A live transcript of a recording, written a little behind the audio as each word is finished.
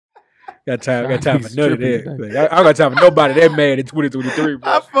Got time for none of that. I got time for nobody that mad in 2023,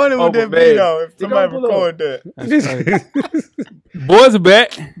 bro. How funny would that be, though, if somebody record that? Boys are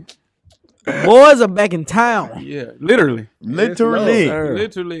back. Boys are back in town. Yeah, literally.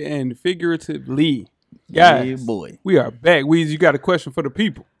 Literally and figuratively. Guys, yeah, boy. We are back. Weezy, you got a question for the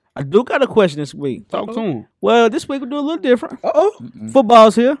people. I do got a question this week. Talk to them. Well, this week we'll do a little different.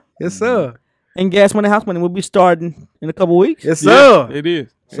 Football's here. Yes, sir. And Gas Money House Money will be starting in a couple weeks. Yes, sir. Yeah, it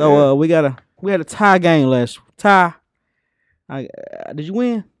is. So we had a tie game last tie. Did you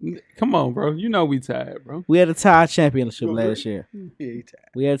win? Come on, bro. You know we tied, bro. We had a tie championship last year. Yeah, he tied.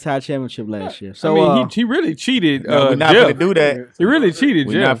 We had a tie championship last year. So I mean, he really cheated. We're not Jeff. finna do that. He really cheated,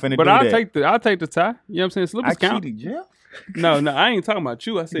 We're Jeff. not finna but do I'll that. take the tie. You know what I'm saying? Slippers count. cheated, Jeff. No, I ain't talking about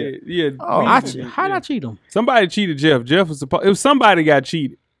you. I said, how did I cheat him? Somebody cheated Jeff. Jeff was supposed. It was somebody got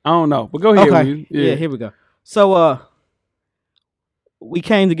cheated. I don't know, but go ahead. Okay. Yeah, here we go. So we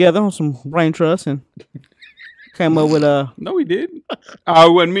came together on some brain trust and came up with No, we didn't. Oh,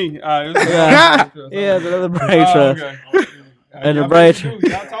 it wasn't me. It was yeah, another brain trust. Okay. And the brain trust.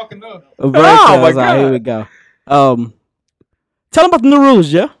 Y'all talking up. my God. Here we go. Tell them about the new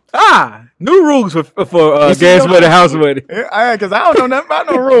rules, Jeff. New rules for Gas Money House Money. Because I don't know nothing about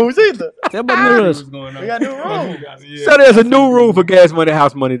no rules either. Tell about the new rules. We got new rules. So there's a new rule for Gas Money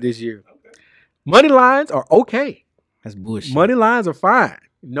House Money this year. Money lines are okay. That's bullshit. Money lines are fine.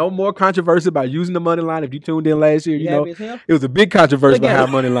 No more controversy about using the money line. If you tuned in last year, you know it was a big controversy about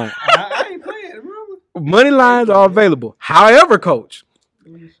money line. I ain't playing it, bro. Money lines are available. However, coach,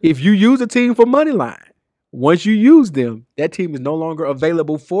 if you use a team for money line, once you use them, that team is no longer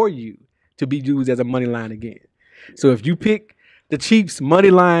available for you to be used as a money line again. So if you pick the Chiefs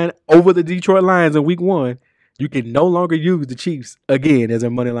money line over the Detroit Lions in week 1, you can no longer use the Chiefs again as a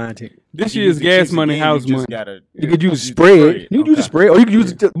money line team. This year's Gas Money House Money. You could use spread. You can use the spread, or you can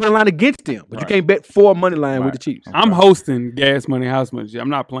use the money line against them. But you can't bet for money line with the Chiefs. I'm hosting Gas Money House Money. I'm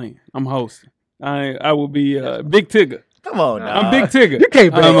not playing. I'm hosting. I will be Big Tigger. Come on now. I'm Big Tigger. You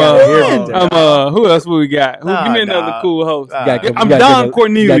can't bet. Who else will we got? Give me another cool host. I'm you Don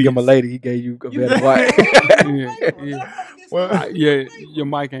Cornelius. You got to give him a lady. He gave you a better wife. Yeah. Well, your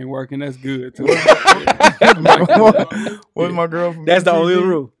mic ain't working. That's good too. What's my girl from? That's the only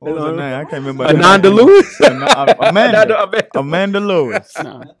rule. What was her name? I can't remember. Ananda Lewis. Amanda Lewis.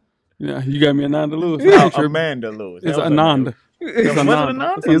 Yeah, you got me Ananda Lewis. Amanda Lewis. It's Ananda. It's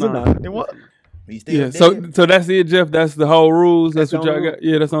Ananda. It was. Yeah, so that's it, Jeff. That's the whole rules. That's what y'all got.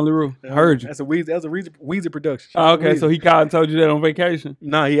 Yeah, that's the only rule. I heard you. That's a Weezy production. Oh, okay, so he called and told you that on vacation.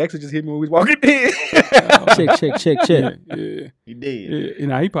 Nah, he actually just hit me when we was walking in. Check. Yeah. He did.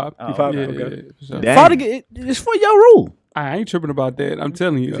 He popped. He popped. Yeah, Okay. Yeah, It's for your rule. I ain't tripping about that. I'm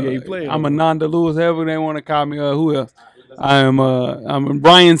telling you. he playing. I'm Ananda Lewis. However they want to call me. Who else? I'm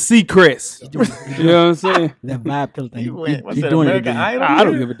Brian Seacrest. You know what I'm saying? That vibe pill thing. You're doing it American again. Idol? I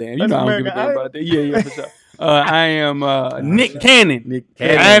don't give a damn. You know I don't give a damn about that. Yeah, for sure. I am Nick Cannon.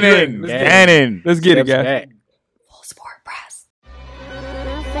 Cannon. Let's get it, guys. Full Sport Press.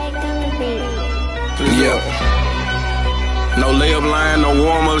 Yeah. No layup line, no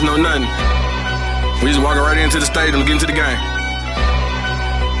warm-ups, no nothing. We just walking right into the stadium, get into the game.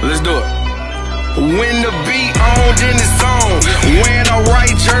 Let's do it. When the beat on, then it's on. Wearing our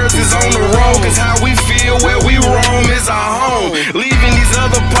right jerseys on the road, cause how we feel where we roam is our home. Leaving these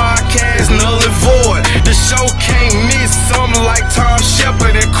other podcasts null and void. The show can't miss something like Tom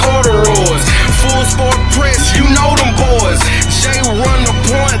Shepard and corduroys. Full Sport Press, you know them boys. Jay run the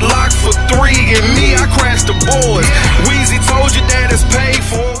point, lock for 3, and me, I crash the boards. Weezy told you that it's paid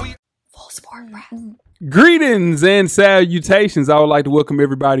for. Full Sport Press. Greetings and salutations. I would like to welcome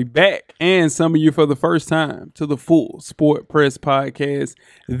everybody back, and some of you for the first time, to the Full Sport Press Podcast,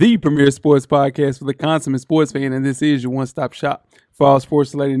 the premier sports podcast for the consummate sports fan, and this is your one-stop shop for all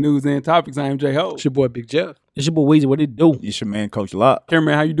sports-related news and topics. I am J-Ho. It's your boy Big Jeff. It's your boy Weezy. What it do? It's your man, Coach Locke.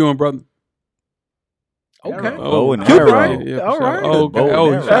 Cameraman, how you doing, brother? Okay. Oh, and Cupid, arrow. right? Yeah, All for sure. right. Oh, okay. Bow and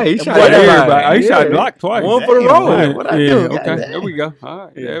Oh, arrow. Hey, he shot everybody. everybody. He shot block twice. One for the road. What I do? Okay. God, There we go. All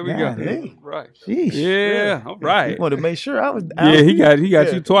right. There we go. hey. Right. Sheesh. Yeah. All right. Want to make sure I was. Yeah, he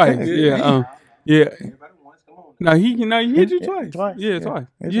got you twice. Yeah. Yeah. No, he hit you twice. Twice. Yeah, twice.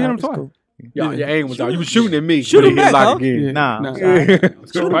 You hit him twice. Your aim was out. You was shooting at me. Shoot but him he hit back, lock huh? again. Yeah.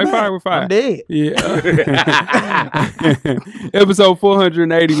 Nah. Right, fire with fire. I'm dead. Yeah. Episode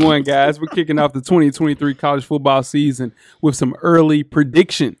 481, guys. We're kicking off the 2023 college football season with some early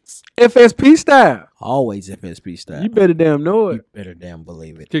predictions. FSP style. Always FSP style. You better damn know it. You better damn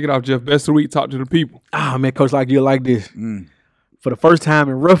believe it. Kick it off, Jeff. Best of the week. Talk to the people. Man, Coach, like you like this. For the first time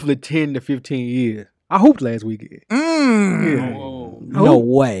in roughly 10 to 15 years. I hooped last weekend. Oh. No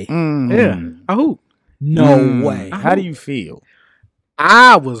way. Yeah, I hoop. No way. How do you feel?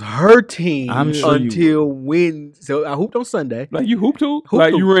 I was hurting I'm sure you until when. So I hooped on Sunday. Like you hooped too? Hooped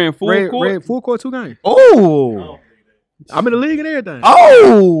Like hoop. you ran full court? Ran full court 2 games. Oh. I'm in the league and everything.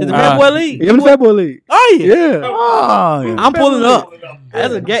 Oh. It's the Fat Boy League. I'm in the Fat Boy League. Oh yeah. Yeah. Oh. I'm pulling up.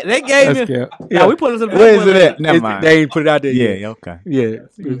 That's a game. That game. That's cap. Yeah, we pulling to the Where Fat is Boy it League. at? Never mind. They ain't put it out there yet. Yeah, okay. Yeah.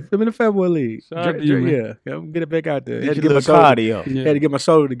 I'm in the Fat Boy League. Shout out to you, man. Yeah. I'm get it back out there. Get Had to your get my little shoulder. cardio. Yeah. Had to get my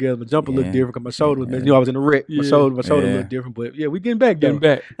shoulder together. My jumper looked Yeah. different because my shoulder was, I was in a wreck. My Yeah. shoulder Yeah. looked different. But yeah, we getting back Getting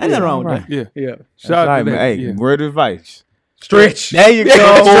there. back. Ain't nothing wrong with that. Yeah. Yeah. Shout out to man. that. Hey, Yeah. word of advice. Stretch. There you go.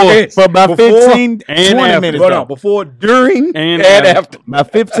 Stretch. For about Before 15, and 20 after. minutes. Hold though. on. Before, during, And and after. after.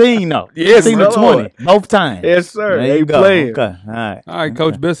 About 15, though. Yes, 15 to Lord. 20. Both times. Yes, sir. There They you go. playing. Okay. All right. All right,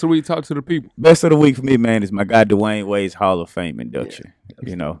 Coach. Best of the week. Talk to the people. Best of the week for me, man, is my guy Dwayne Wade's Hall of Fame induction.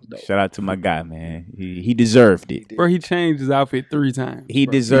 You know, shout out to my guy, man. He deserved it. Bro, he changed his outfit 3 times. He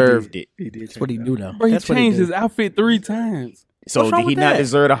deserved it. He did. That's what he do though. Bro, he That's what changed do. his outfit 3 times. So What's wrong did he with not that?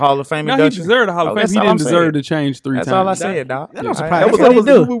 deserve a Hall of Fame No, he induction? deserved a Hall of Fame. that's He all didn't I'm deserve saying. to change 3 That's times. all I said, dog. That don't All surprise right. That was, That's what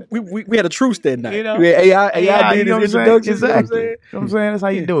that he was, we had a truce that night. You know? We had AI Yeah, did you know his what I'm saying? introduction. Exactly. You know You know what I'm saying? That's how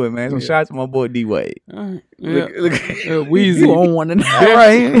you do it, man. So shout out to my boy D Wade. All right. Yeah. what I'm saying? Weezy. You on one tonight.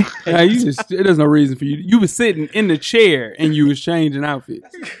 Right. Yeah, you just there's no reason for you. You was sitting in the chair and you was changing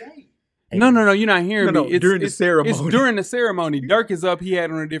outfits. No, you're not hearing No, me. during the ceremony. It's during the ceremony. Dirk is up, he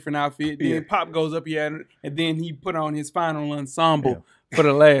had on a different outfit. Then Yeah. Pop goes up, he had, and then he put on his final ensemble for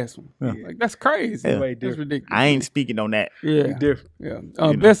the last one. Like that's crazy. Yeah. Way That's different. ridiculous. I ain't speaking on that. Yeah, Different.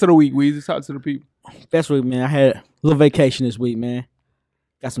 yeah. Best of the week, Weezy. Talk to the people. Best week, man. I had a little vacation this week, man.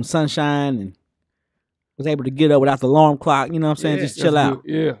 Got some sunshine and was able to get up without the alarm clock. You know what I'm saying? Yeah, Just chill That's out.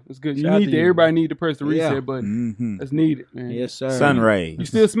 good. Yeah, that's good. You Shout out need to to. you. Everybody need to press the reset Yeah. button. Mm-hmm. That's needed, man. Yes, sir. Sun You rays.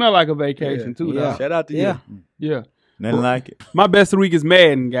 still smell like a vacation too, Yeah. though. Shout out to Yeah. you. Yeah. Nothing like it. My best of the week is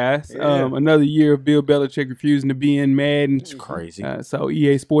Madden, guys. Yeah. Another year of Bill Belichick refusing to be in Madden. It's crazy. So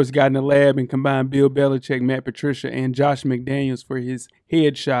EA Sports got in the lab and combined Bill Belichick, Matt Patricia, and Josh McDaniels for his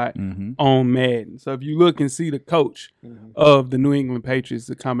headshot on Madden. So if you look and see the coach of the New England Patriots,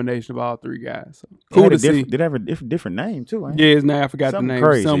 it's a combination of all 3 guys. So cool to see. Did have a different name too, ain't it? Yeah, his name, I forgot Something the name.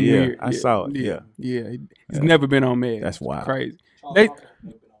 crazy, Something yeah. weird. I saw it, yeah. He's never been on Madden. That's wild. Crazy. They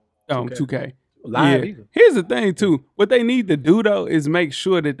 2K. Live Yeah. either. Here's the thing too. What they need to do though is make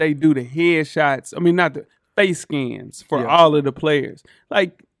sure that they do the headshots. I mean, not the face scans for all of the players.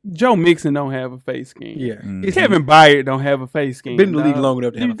 Like Joe Mixon don't have a face scan. Yeah. Kevin Byard don't have a face scan. Been in the league dog. long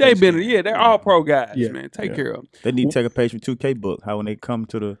enough to have a They've face been, scan. yeah, they're all pro guys, Yeah. man. Take care of them. They need to take a page from 2K book. How when they come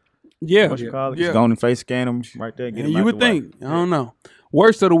to the Yeah, what you call it, yeah. just go on and face scan them right there. Get And them you out would the way. think. I don't know.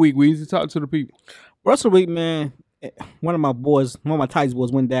 Worst of the week. We used to talk to the people. Rest of the week, man. One of my Titans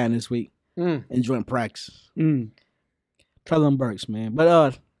boys went down this week in joint practice. Traylon Burks, man. But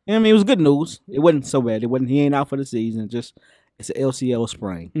I mean, it was good news. It wasn't so bad. He ain't out for the season. Just it's an LCL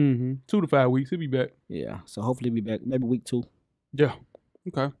sprain. 2 to 5 weeks. He'll be back. Yeah. So hopefully he'll be back maybe week 2. Yeah.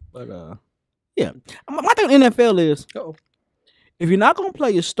 Okay. But yeah. My thing with NFL is if you're not gonna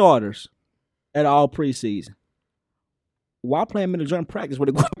play your starters at all preseason, why play them in a joint practice where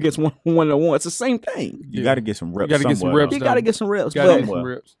they go against one-on-one? It's the same thing. You got to get some reps. You gotta get some somewhere, reps. You got to get some reps. Gotta get But some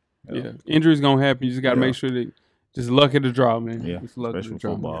reps. Yeah. Injuries gonna happen. You just gotta make sure that just luck of the draw, man. Yeah, Just luck of especially the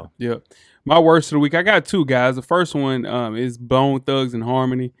draw. football. Yeah. My worst of the week. I got 2 guys. The first one is Bone Thugs and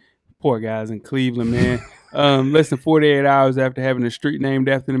Harmony. Poor guys in Cleveland, man. Less than 48 hours after having a street named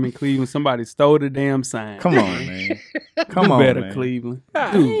after them in Cleveland, somebody stole the damn sign. Come on, man. Come Do on, better, man. Cleveland.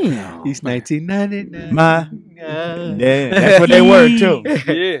 damn. He's 1999. My, yeah, that's what they were too.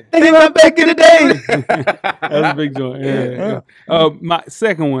 Yeah. Think about back in the day. That's a big joint. Yeah. My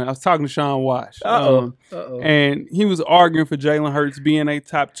second one, I was talking to Sean Wash. And he was arguing for Jalen Hurts being a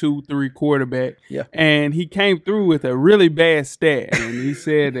top 2-3 quarterback. Yeah. And he came through with a really bad stat. And he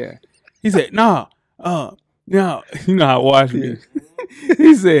said, no, you know how Wash me.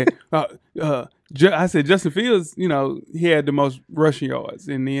 He said, I said, Justin Fields, he had the most rushing yards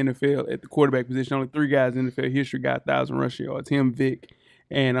in the NFL at the quarterback position. Only 3 guys in NFL history got 1,000 rushing yards. Him, Vic,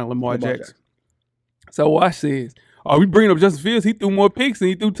 and Lamar Jackson. So Wash says, we bringing up Justin Fields. He threw more picks than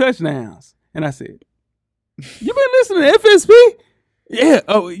he threw touchdowns. And I said, you been listening to FSP? Yeah.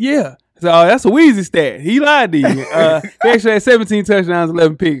 Oh, yeah. So that's a Weezy stat. He lied to you. He actually had 17 touchdowns,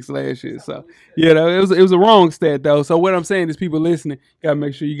 11 picks last year. So, it was a wrong stat, though. So what I'm saying is people listening got to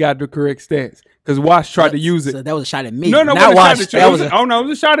make sure you got the correct stats. Because Wash tried to use it. So that was a shot at me. No, not Wash. That was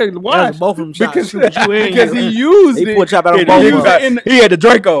a shot at Wash. Both of them shots. Because he used He it. put chop out on both of them. He had the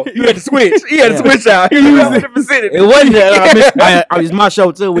Draco. He had the switch. He had the switch out. He used it. It wasn't that. It's my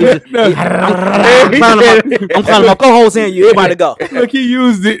show too. I'm calling my co-host saying you everybody go. Look, he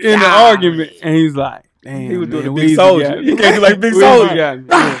used it in the argument, and he's like, "Damn, He was doing the man, big Weezy soldier. got me. You can't do like big Weezy soldier. got me.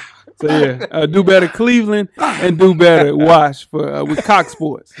 Yeah. So yeah, do better Cleveland and do better Wash for with Cox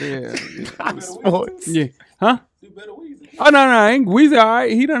Sports. Yeah, Cox Sports. yeah, huh? Oh no, ain't Weezy all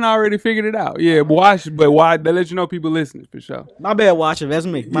right? He done already figured it out. Yeah, Wash, but why? They let you know people listening for sure. My bad, Watcher. That's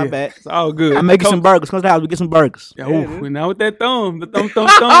me. My bad. It's all good. I'm making some burgers. Come to the house. We get some burgers. Yeah, ooh, now with that thumb, the thumb.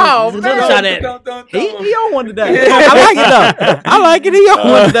 Oh, man. Shot at it. He on one today. I like it though. I like it. He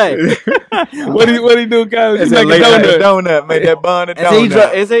on one today. What he do, guys? He It's make a donut. Make that bun a And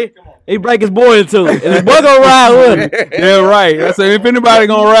donut. he break his boy into it. And his boy gonna ride with him. Yeah, right. I said if anybody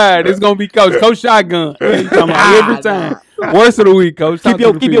gonna ride, it's gonna be Coach Shotgun. He talking about every time. Worst of the week, Coach. Keep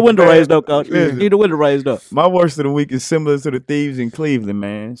your window raised up, Coach. Keep the window raised up. My worst of the week is similar to the thieves in Cleveland,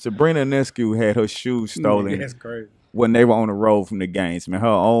 man. Sabrina Nescu had her shoes stolen That's crazy. when they were on the road from the games, man. Her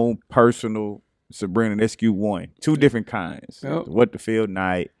own personal Sabrina Nescu won. 2 different kinds. Yep. The What the Field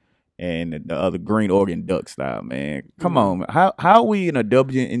Night and the other Green Oregon Duck style, man. Come on, man. How are we in a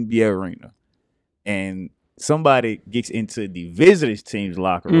WNBA arena and somebody gets into the visitors team's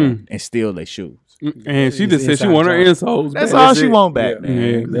locker room and steal their shoes? And she just said she want her insoles. That's back. all she want back,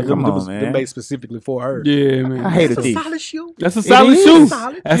 man. Yeah. Come on, They man. made specifically for her. Yeah, man. I hate a thief. shoe. That's a solid is. shoe.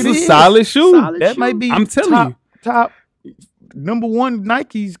 Solid. That's It a is. solid shoe. That might be I'm telling top number 1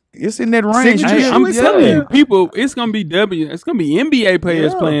 Nikes. It's in that range. Signature I'm shoe, telling yeah. you, people, it's gonna be NBA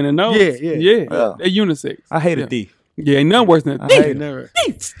players playing in those. Yeah. Yeah. They're unisex. I hate a thief. Yeah, ain't nothing worse than a I thief. hate Never.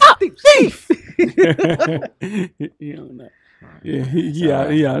 You don't know. Yeah,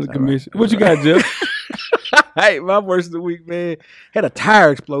 he out of commission. What you got, Jeff? Hey, my worst of the week, man. Had a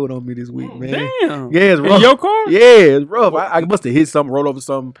tire explode on me this week, man. Damn. Yeah, it's rough. In your car? Yeah, it's rough. I must have hit something, rolled over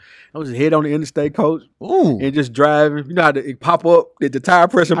something. I was just head on the interstate, coach, Ooh. and just driving. You know how it pop up, the tire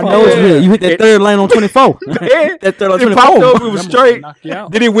pressure I pop know up. it's real. You hit that third lane on 24. Yeah. That third lane on It popped 24. up, it was straight. Knock you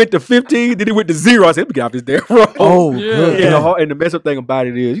out. Then it went to 15, then it went to 0. I said, let me get off this damn road. Oh, Yeah. good. And the messed up thing about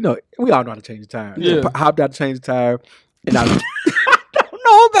it is, we all know how to change the tire. Yeah. Hopped out to change the tire, and I know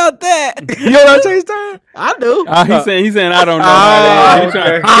about that. you know how to change the tire? I do. He's saying I don't know. How Oh, he's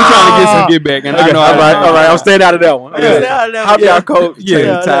trying okay. to get some get back, and I know. all right. I'm staying out of that one. stay out of that Hopped one. out, coach. Yeah. Change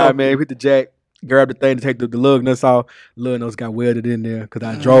the Yeah, tire, yeah. man. Hit the jack. Grabbed the thing to take the lug nuts off. Lug nuts got welded in there because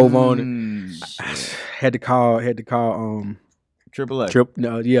I drove on it. Had to call Triple A.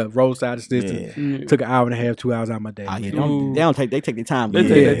 roadside assistance. Yeah. Took an hour and a half, 2 hours out of my day. Oh, yeah, Ooh. they take their time. They Yeah.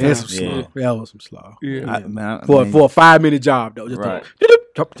 take their time. that's some Yeah. slow. That was some slow. Yeah. For a 5-minute job though, just Right.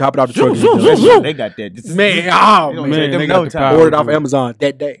 top it off the truck. They got that. Man, Man, they got no the time. power. ordered off Amazon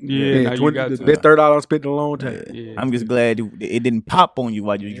that day. Yeah, now you got the to. best $30 I spent in a long time. Yeah. I'm just glad it didn't pop on you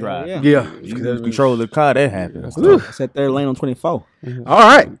while you drive. Yeah. Yeah. You control the car, that happens. It's that third lane on 24. All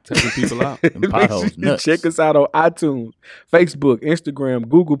right. Taking people out. Them Make potholes sure you nuts. check us out on iTunes, Facebook, Instagram,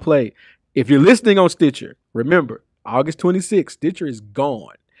 Google Play. If you're listening on Stitcher, remember, August 26th, Stitcher is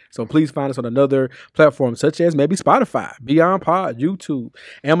gone. So please find us on another platform such as maybe Spotify, Beyond Pod, YouTube,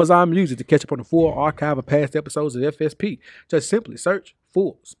 Amazon Music to catch up on the full archive of past episodes of FSP. Just simply search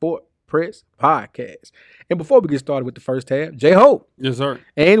Full Sport Press Podcast. And before we get started with the first tab, J-Hope Yes, sir.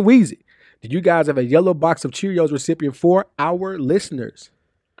 and Weezy, did you guys have a yellow box of Cheerios recipient for our listeners?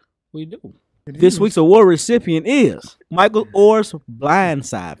 We do. This week's award recipient is Michael Oher's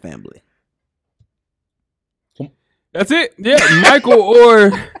Blindside family. That's it. Yeah, Michael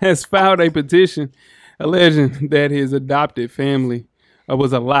Oher has filed a petition alleging that his adopted family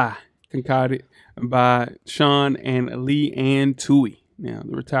was a lie concocted by Sean and Lee Ann Toohey. Now,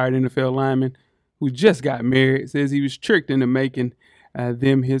 the retired NFL lineman who just got married says he was tricked into making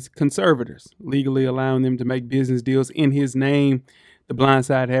them his conservators, legally allowing them to make business deals in his name. The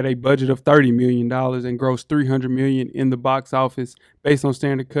Blindside had a budget of $30 million and grossed $300 million in the box office. Based on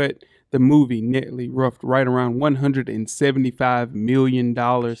Standard Cut, the movie netly roughed right around $175 million.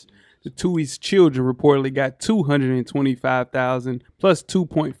 The Toohey's children reportedly got $225,000 plus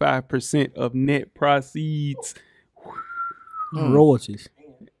 2.5% of net proceeds. Royalties.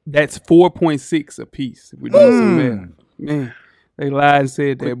 That's 4.6 apiece. If we're doing some math. Man, they lied and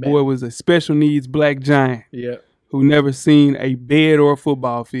said that boy was a special needs black giant Yeah. who never seen a bed or a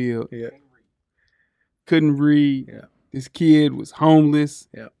football field. Yeah. Couldn't read. Yeah. This kid was homeless.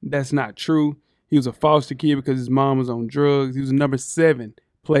 Yeah. That's not true. He was a foster kid because his mom was on drugs. He was the number 7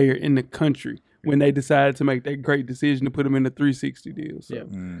 player in the country when they decided to make that great decision to put him in the 360 deal. So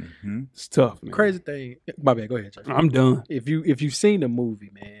it's tough, man. Crazy thing. My bad. Go ahead, Jay. I'm done. If you've seen the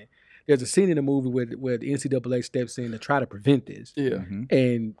movie, man, there's a scene in the movie where the NCAA steps in to try to prevent this. Yeah.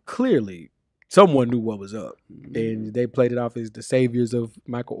 And clearly someone knew what was up. And they played it off as the saviors of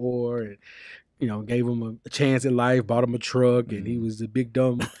Michael Oher and, you know, gave him a chance in life, bought him a truck, and he was the big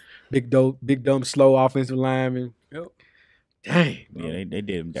dumb, slow offensive lineman. Yep. Dang. Yeah, they did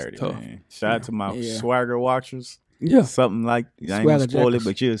him dirty, tough. man. Shout out to my Swagger watchers. Yeah. Something like, I ain't Swagger gonna spoil Jackers. it,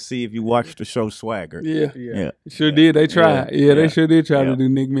 but you'll see if you watch the show Swagger. Yeah. Sure did. They tried. Yeah, they sure did try to do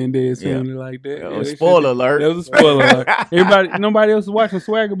Nick Mendez family like that. Yeah, spoiler alert. That was a spoiler alert. Nobody else is watching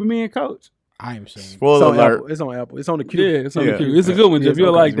Swagger but me and Coach. I am saying. Spoiler alert. It's on Apple. It's on the queue. Yeah, it's on the queue. It's a good one, Jeff.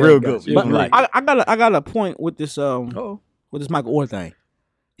 You'll like that. Real good. Yeah, But right. I got a point with this with this Michael Oher thing.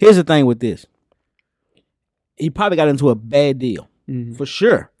 Here's the thing with this. He probably got into a bad deal. For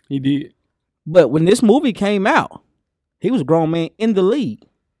sure. He did. But when this movie came out, he was a grown man in the league.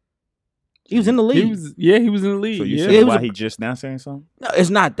 He was in the league. He was in the league. So you yeah. said why he just now saying something? No, it's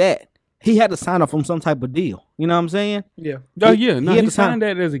not that. He had to sign off on some type of deal. You know what I'm saying? Yeah. Oh, He- yeah. No, he had he to sign- signed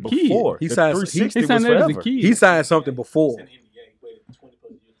that as a kid. Before. He The signed- 360 he signed was that as a forever. kid. He signed something before.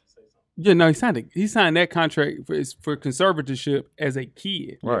 Yeah, no, he signed that contract for conservatorship as a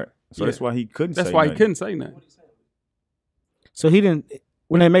kid. Right. So that's why he couldn't That's say why he nothing. couldn't say nothing. So he didn't.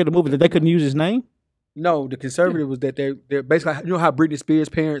 When they made the movie, that they couldn't use his name. No, the conservative was that they're basically, you know how Britney Spears'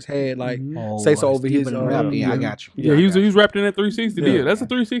 parents had like Mm-hmm. say so over his Yeah, I got you. Yeah, he was wrapped in that 360 deal. That's a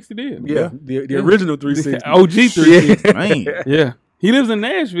 360 deal. the original 360. OG 360. Man. Yeah. He lives in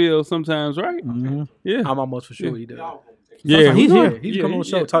Nashville sometimes, right? Yeah. I'm almost for sure he does. Yeah, he's here. He's coming on the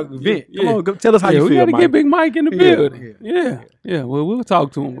show, yeah. talk event. Yeah. Come on, go, tell us how Yeah, you we feel, gotta Mike. get Big Mike in the building. Yeah. Well, we'll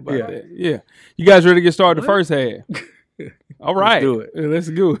talk to him about that. Yeah. You guys ready to get started the first half? All right. do it. Let's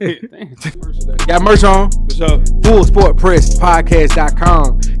do it. Damn. Got merch on? For sure.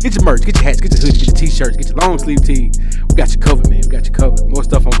 FullSportPressPodcast.com. Get your merch, get your hats, get your hoodies, get your t-shirts, get your long sleeve tees. We got you covered, man. We got you covered. More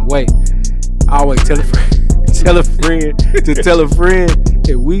stuff on the way. Always tell a friend, tell a friend to tell a friend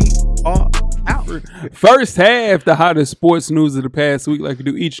that we are out. First half, the hottest sports news of the past week, like we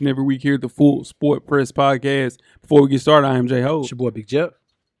do each and every week here at the Full Sport Press Podcast. Before we get started, I am J Ho. It's your boy Big Jeff.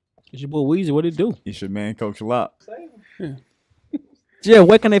 It's your boy Weezy. What it do? It's your man, Coach Locke. Yeah,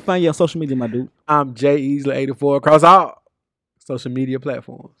 where can they find you on social media, my dude? I'm Jay Easley 84 across all social media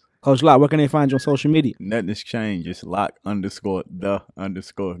platforms. Coach Locke, where can they find you on social media? Nothing has changed. It's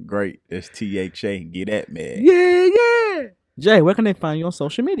Lock_the_great. That's THA. Get at me. Yeah. Jay, where can they find you on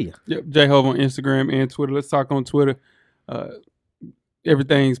social media? Yep, J Ho on Instagram and Twitter. Let's talk on Twitter.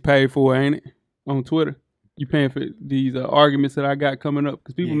 Everything's paid for, ain't it? On Twitter. You paying for these arguments that I got coming up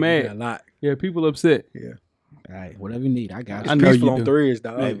because people mad. Yeah, a lot. Yeah, people upset. Yeah. All right, whatever you need, I got you. I know Peaceful you on do. threes,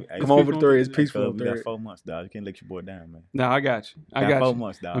 dog. Hey, Come over the threes. Peaceful on We got threes. 4 months, dog. You can't let your boy down, man. Nah, I got you. I Got got 4 you.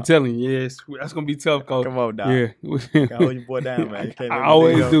 months, dog. I'm telling you, yes, that's gonna be tough, Coach. Come on, dog. Yeah, Gotta hold your boy down, man. You can't I let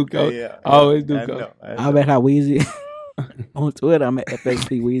always him do, go. Coach. Yeah. I always do, I Coach. know. I'm at how Weezy on Twitter. I'm at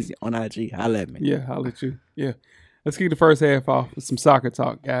FXP Weezy on IG. Holla at me. Yeah, I'll let you. Yeah. Let's kick the first half off with some soccer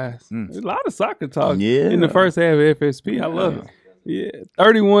talk, guys. There's a lot of soccer talk in the first half of FSP. I love it. Yeah.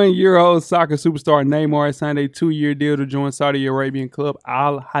 31-year-old soccer superstar Neymar has signed a 2-year deal to join Saudi Arabian club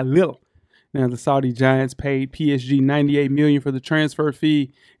Al Hilal. Now, the Saudi Giants paid PSG $98 million for the transfer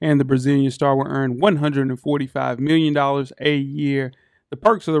fee, and the Brazilian star will earn $145 million a year. The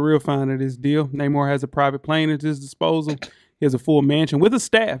perks are the real fine of this deal. Neymar has a private plane at his disposal. He has a full mansion with a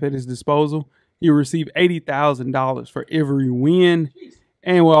staff at his disposal. He will receive $80,000 for every win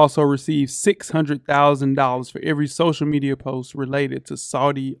and will also receive $600,000 for every social media post related to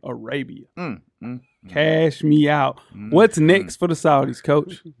Saudi Arabia. Cash me out. What's next for the Saudis,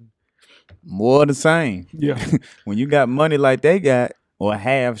 Coach? More of the same. Yeah. When you got money like they got, or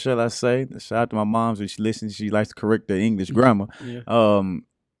have, shall I say? Shout out to my mom's when she listens. She likes to correct the English grammar.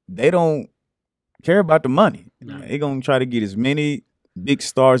 They don't care about the money. They're going to try to get as many big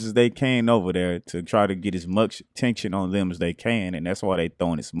stars as they can over there to try to get as much attention on them as they can, and that's why they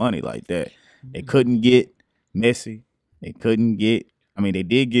throwing this money like that. They couldn't get Messi. They couldn't get. I mean, they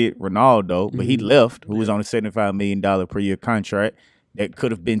did get Ronaldo, but he left, who was on a $75 million per year contract that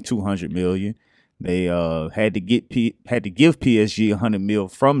could have been $200 million. They had to give PSG $100 million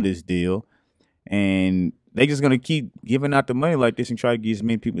from this deal, and they just gonna keep giving out the money like this and try to get as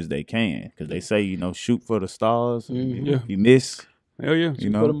many people as they can because they say shoot for the stars. If you miss. Hell yeah.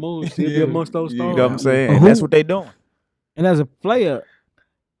 You For the moon, still be amongst those stars. You know what I'm saying? And that's what they doing. And as a player,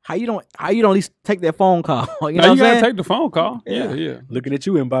 How you don't at least take that phone call? You know Now what you I'm gotta saying? take the phone call. Yeah. Looking at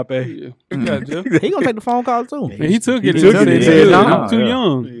you, Mbappe. Yeah. Okay, Jeff. He gonna take the phone call too. And he took it. He took and it. said, He said, "Yeah, no." I'm too Yeah.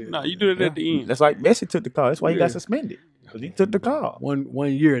 young. Yeah. No, you do it at the end. That's like Messi took the call. That's why he Yeah. got suspended. Because he took the call.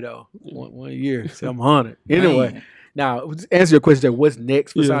 One year though. One year. 700. Anyway, now to answer your question, what's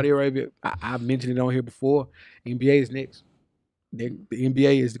next for Yeah. Saudi Arabia? I mentioned it on here before. NBA is next. The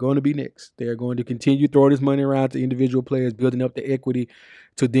NBA is going to be next. They're going to continue throwing this money around to individual players, building up the equity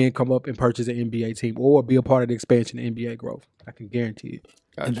to then come up and purchase an NBA team or be a part of the expansion of NBA growth. I can guarantee it.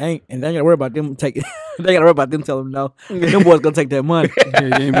 And they ain't gotta worry about them taking. They gotta worry about them telling them no. Them boys gonna take that money. Yeah,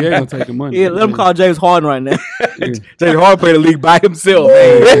 the NBA gonna take the money. Yeah, let them call James Harden right now. James Harden played the league by himself.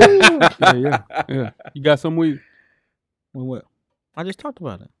 Yeah. You got some with you? Well, what? I just talked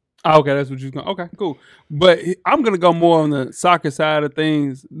about it. Oh, okay, that's what you're going. Okay, cool. But I'm gonna go more on the soccer side of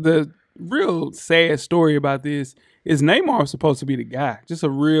things. The real sad story about this is Neymar was supposed to be the guy, just a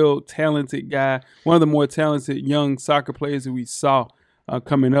real talented guy, one of the more talented young soccer players that we saw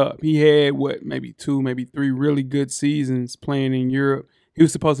coming up. He had maybe 2, maybe 3 really good seasons playing in Europe. He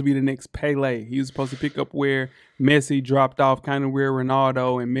was supposed to be the next Pele. He was supposed to pick up where Messi dropped off, kind of where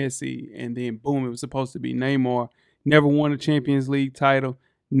Ronaldo and Messi, and then boom, it was supposed to be Neymar. Never won a Champions League title.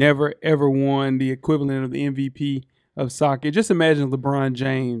 Never, ever won the equivalent of the MVP of soccer. Just imagine LeBron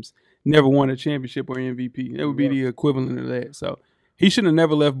James never won a championship or MVP. That would be the equivalent of that. So he should have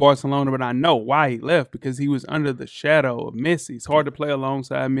never left Barcelona, but I know why he left, because he was under the shadow of Messi. It's hard to play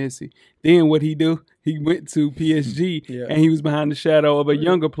alongside Messi. Then what he do? He went to PSG, and he was behind the shadow of a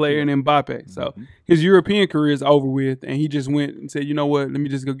younger player in Mbappe. So his European career is over with, and he just went and said, you know what, let me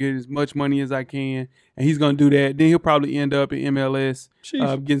just go get as much money as I can, and he's going to do that. Then he'll probably end up in MLS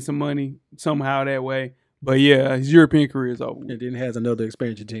getting some money somehow that way. But, yeah, his European career is over with. And then has another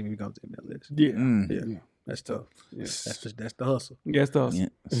expansion team if he goes to MLS. Yeah. That's tough. Yeah. That's the hustle. Yes, those. Yeah.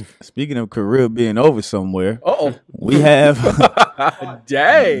 Speaking of career being over somewhere, Uh-oh. we have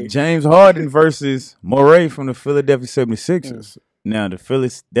Dang. James Harden versus Morey from the Philadelphia 76ers. Now, the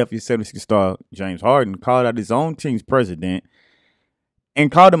Philadelphia 76ers star James Harden called out his own team's president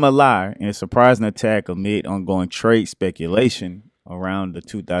and called him a liar in a surprising attack amid ongoing trade speculation around the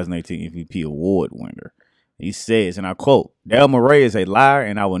 2018 MVP award winner. He says, and I quote, "Daryl Morey is a liar,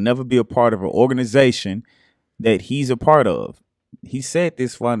 and I will never be a part of an organization that he's a part of." He said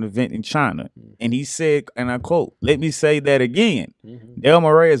this for an event in China. And he said, and I quote, "Let me say that again. Daryl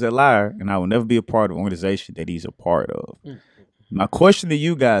Morey is a liar, and I will never be a part of an organization that he's a part of." My question to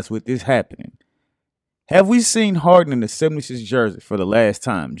you guys with this happening, have we seen Harden in the 76 jersey for the last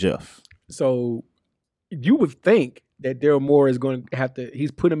time, Jeff? So you would think that Daryl Morey is going to have to, he's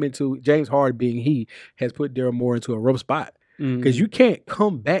put him into, James Harden being he, has put Daryl Morey into a rough spot. Because you can't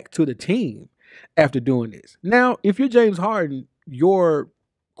come back to the team after doing this. Now, if you're James Harden, your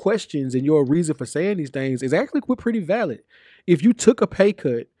questions and your reason for saying these things is actually pretty valid. If you took a pay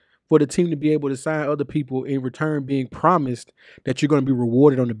cut for the team to be able to sign other people in return being promised that you're going to be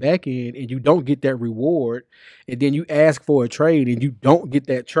rewarded on the back end, and you don't get that reward, and then you ask for a trade and you don't get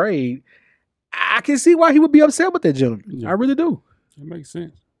that trade, I can see why he would be upset with that gentleman. Yeah. I really do. That makes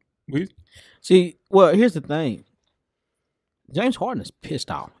sense. See, well, here's the thing. James Harden is pissed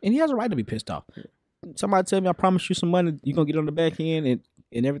off, and he has a right to be pissed off. Somebody tell me, I promise you some money, you're going to get on the back end,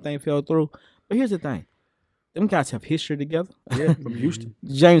 and everything fell through. But here's the thing. Them guys have history together. Yeah, from Houston.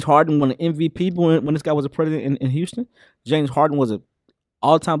 James Harden won an MVP when this guy was a president in Houston. James Harden was an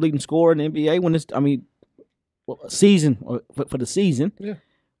all-time leading scorer in the NBA when this, season, or for the season. Yeah.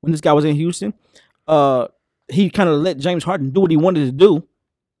 When this guy was in Houston. He kind of let James Harden do what he wanted to do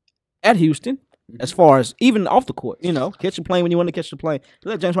at Houston, as far as even off the court, catch the plane when you want to catch the plane.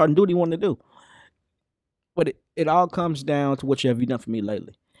 Let James Harden do what he wanted to do. But it all comes down to what you done for me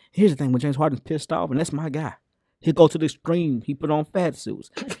lately. Here's the thing: when James Harden's pissed off, and that's my guy, he'll go to the extreme. He put on fat suits.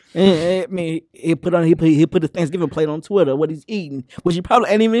 He put the Thanksgiving plate on Twitter, what he's eating, which he probably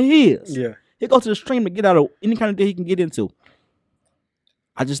ain't even his. Yeah. He'll go to the extreme to get out of any kind of deal he can get into.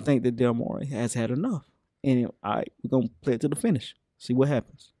 I just think that Daryl Morey has had enough. And all right, we're going to play it to the finish. See what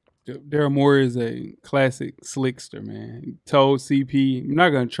happens. Daryl Morey is a classic slickster, man. He told CP, I'm not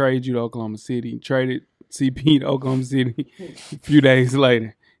going to trade you to Oklahoma City. He traded CP to Oklahoma City a few days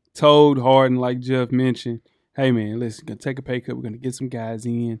later. Told Harden, like Jeff mentioned, hey, man, listen, going to take a pay cut. We're going to get some guys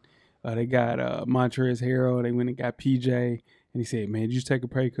in. They got Montrezl Harrell. They went and got PJ. And he said, man, you just take a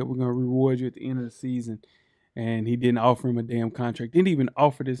pay cut. We're going to reward you at the end of the season. And he didn't offer him a damn contract. Didn't even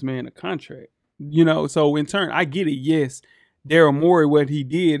offer this man a contract. So in turn, I get it. Yes, Daryl Morey, what he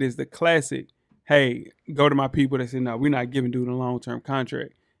did is the classic, hey, go to my people that said, no, we're not giving dude a long-term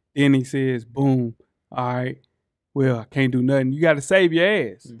contract. Then he says, boom, all right, well, I can't do nothing. You got to save your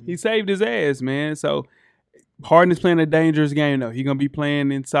ass. Mm-hmm. He saved his ass, man. So Harden is playing a dangerous game, though. He's going to be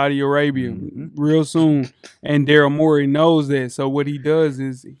playing in Saudi Arabia real soon. And Daryl Morey knows that. So what he does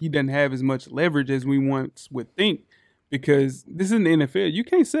is he doesn't have as much leverage as we once would think, because this is the NFL. You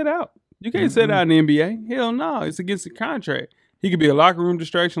can't sit out. You can't sit out in the NBA. Hell no. It's against the contract. He could be a locker room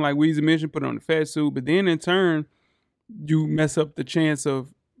distraction, like Weezy mentioned, put on the fat suit. But then in turn, you mess up the chance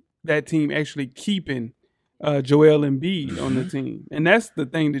of that team actually keeping Joel Embiid on the team. And that's the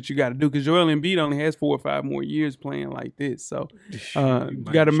thing that you got to do, because Joel Embiid only has 4 or 5 more years playing like this. So you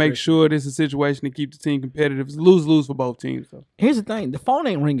got to make sure this is a situation to keep the team competitive. It's lose-lose for both teams. So. Here's the thing. The phone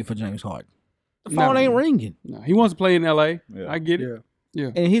ain't ringing for James Harden. The phone ain't ringing. No, he wants to play in L.A. Yeah. I get it.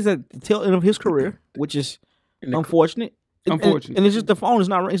 Yeah. And he's at the tail end of his career, which is unfortunate. And it's just the phone is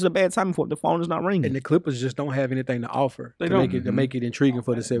not ringing. It's a bad timing for it. The phone is not ringing. And the Clippers just don't have anything to offer to make it intriguing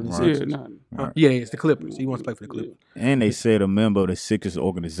for the 76ers. Right. Yeah, it's the Clippers. He wants to play for the Clippers. And they said a member of the Sixers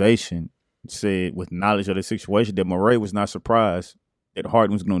organization said, with knowledge of the situation, that Morey was not surprised that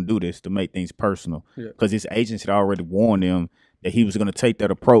Harden was going to do this to make things personal, because his agents had already warned him that he was going to take that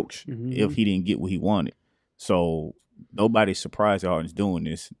approach if he didn't get what he wanted. So nobody's surprised that Harden's doing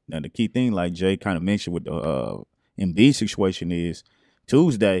this. Now, the key thing, like Jay kind of mentioned with the Embiid situation, is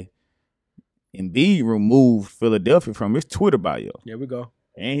Tuesday, Embiid removed Philadelphia from his Twitter bio. There we go.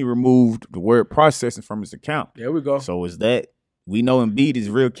 And he removed the word processing from his account. There we go. So is that, we know Embiid is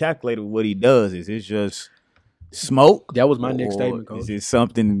real calculated with what he does. Is it just smoke? That was my next statement, Coach. Is it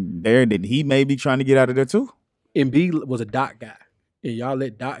something there that he may be trying to get out of there too? Embiid was a Doc guy. And y'all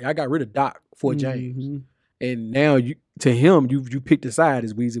got rid of Doc for James. And now you picked a side,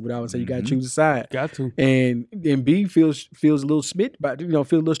 as Weezy would always say. You got to choose a side. Got to. And Embiid feels a little smit by,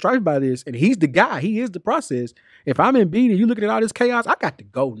 feels a little striped by this. And he's the guy. He is the process. If I'm Embiid and you looking at all this chaos, I got to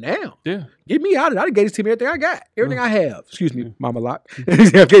go now. Yeah. Get me out of it. I done gave this team everything I got. Everything I have. Excuse me, Mama Lock. I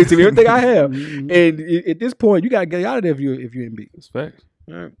gave this team everything I have. And at this point, you got to get out of there if you're Embiid. Respect.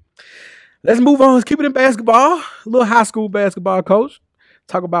 All right. Let's move on. Let's keep it in basketball. A little high school basketball, Coach.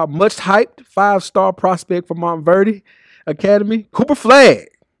 Talk about much hyped 5-star prospect from Montverde Academy, Cooper Flagg,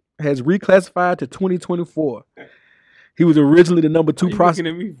 has reclassified to 2024. He was originally the number 2 prospect.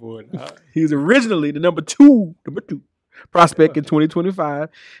 Looking at me for it. He was originally the number two prospect in 2025.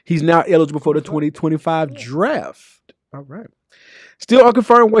 He's now eligible for the 2025 draft. All right. Still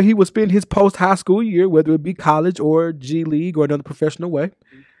unconfirmed where he will spend his post-high school year, whether it be college or G League or another professional way.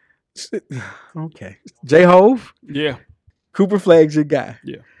 Okay. J-Hove. Yeah. Cooper Flagg's your guy.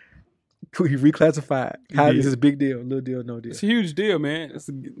 Yeah. He reclassified. How this is a big deal, little deal, no deal. It's a huge deal, man. It's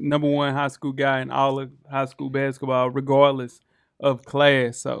the number 1 high school guy in all of high school basketball, regardless of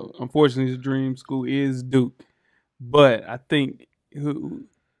class. So, unfortunately, his dream school is Duke. But I think the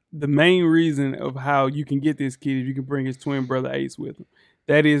main reason of how you can get this kid is you can bring his twin brother Ace with him.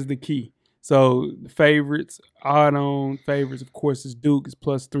 That is the key. So, the favorites, odd-on favorites, of course, is Duke, is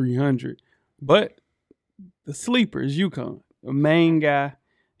plus 300. But the sleeper is UConn, the main guy.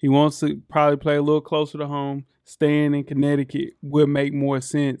 He wants to probably play a little closer to home. Staying in Connecticut will make more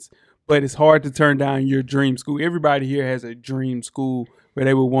sense, but it's hard to turn down your dream school. Everybody here has a dream school where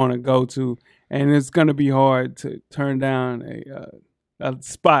they would want to go to, and it's going to be hard to turn down a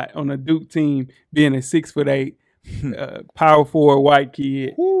spot on a Duke team, being a 6'8" power forward white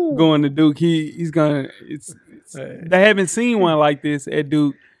kid going to Duke. He's gonna. They haven't seen one like this at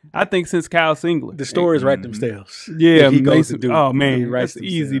Duke, I think, since Kyle Singler. The stories write themselves. Yeah, he goes to Duke. Oh man, that's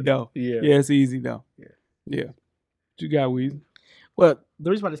easy though. Yeah, it's easy though. Yeah. What you got, Weezy? Well,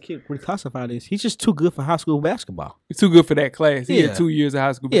 the reason why this kid reclassified is he's just too good for high school basketball. He's too good for that class. He had 2 years of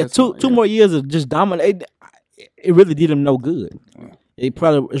high school basketball. Two more years of just dominate. It really did him no good. It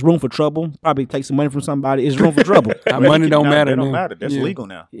probably is room for trouble. Probably take some money from somebody. It's room for trouble. Money don't matter. It don't matter. That's legal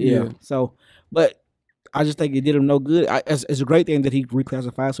now. Yeah. So, but I just think it did him no good. It's a great thing that he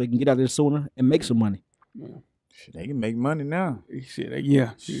reclassified so he can get out there sooner and make some money. Shit, they can make money now. Shit,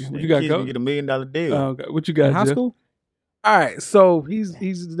 yeah. What you got, Coach? Get $1 million deal. What you got, in high school? All right, so he's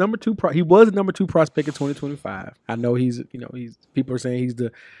the number 2. He was the number 2 prospect in 2025. I know he's people are saying he's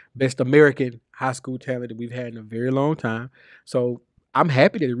the best American high school talent that we've had in a very long time. So I'm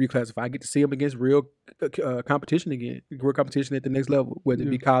happy that he reclassified. I get to see him against real competition again, real competition at the next level, whether it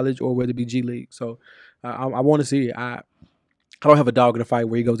be college or whether it be G League. So I want to see it. I don't have a dog in the fight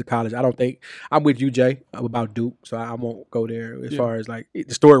where he goes to college. I don't think I'm with you, Jay, about Duke, so I won't go there as far as like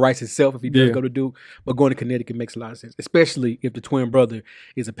the story writes itself if he does go to Duke. But going to Connecticut makes a lot of sense, especially if the twin brother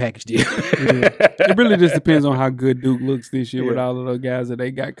is a package deal. It really just depends on how good Duke looks this year with all of those guys that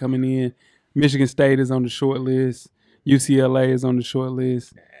they got coming in. Michigan State is on the short list. UCLA is on the short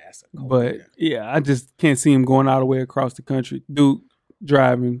list. But yeah, I just can't see him going all the way across the country. Duke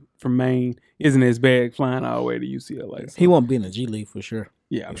driving from Maine isn't as bad flying all the way to UCLA. So. He won't be in the G League for sure.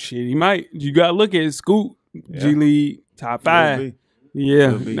 Yeah, shit, he might. You got to look at Scoot, G League, top 5.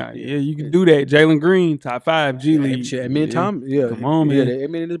 Yeah, you can do that. Jalen Green, top 5, G League. Shit, Emmy and Tom, come on, man. Yeah,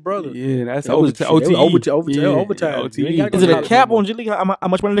 Emmy and his brother. Yeah, that's overtime. Overtime. Is it a cap on G League? How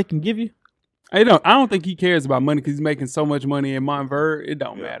much money they can give you? I don't think he cares about money because he's making so much money in Montverde. It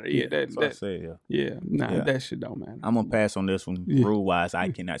don't matter. Yeah, that shit don't matter. I'm gonna pass on this one. Rule wise, I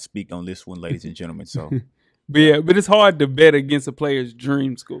cannot speak on this one, ladies and gentlemen. So, but it's hard to bet against a player's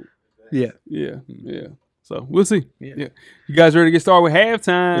dream school. Yeah. So we'll see. Yeah. You guys ready to get started with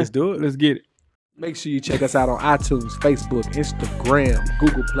halftime? Let's do it. Let's get it. Make sure you check us out on iTunes, Facebook, Instagram,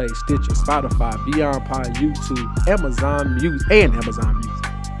 Google Play, Stitcher, Spotify, Beyond Pod, YouTube, Amazon Music, and Amazon Music.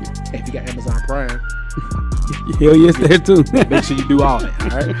 Hey, if you got Amazon Prime, hell yes, there too. Make sure you do all that, all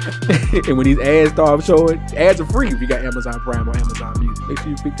right? And when these ads start showing, ads are free if you got Amazon Prime or Amazon Music. Make sure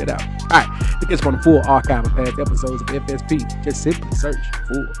you pick that out. All right, to get from the full archive of past episodes of FSP, just simply search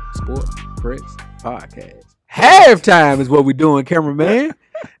for Sport Press Podcast. Halftime is what we're doing, cameraman.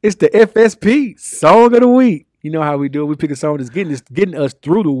 It's the FSP Song of the Week. You know how we do it. We pick a song that's getting us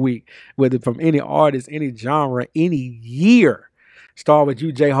through the week, whether from any artist, any genre, any year. Start with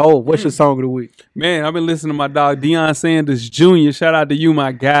you, J. Ho. What's your song of the week? Man, I've been listening to my dog, Deion Sanders Jr. Shout out to you,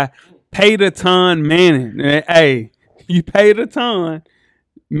 my guy. Paid a ton, Manning. Hey, you paid a ton,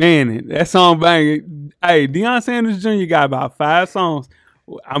 Manning. That song banging. Hey, Deion Sanders Jr. got about 5 songs.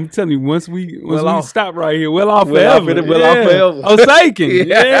 I'm telling you, once we stop right here, well off forever. Osakin.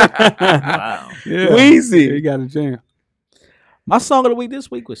 Wow. Yeah. Weezy. Yeah, he got a jam. My song of the week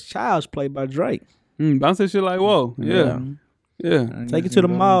this week was Child's Play by Drake. Bounce that shit like, whoa. Yeah. Take it to the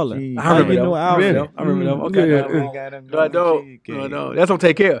mall. I remember that. I remember that. Okay. No. That's on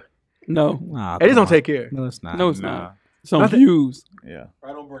Take Care. No. It is on Take Care. No, it's not. No, it's not. It's on Views. Yeah.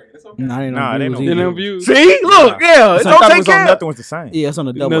 Right on brand. It's okay. Nah, they ain't don't no Views. See? Look, it's on Take Care. Nothing was the same. Yeah, it's on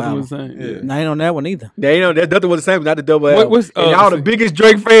the double Nothing album. was the same. Yeah. Nah, ain't on that one either. They ain't know that nothing was the same, not the double album. What's and y'all the biggest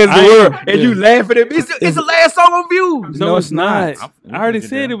Drake fans in the world, and you laughing at me. It's the last song on Views. No, it's not. I already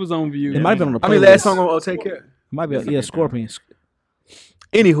said it was on Views. It might have been on the playlist. I mean, last song on Take Care. It might be, Scorpion.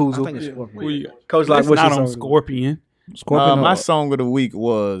 Any I think Hoozle. it's Scorpion. Coach, like, It's what's not your on song? Scorpion. My song of the week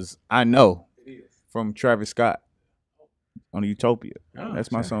was "I Know" from Travis Scott on Utopia.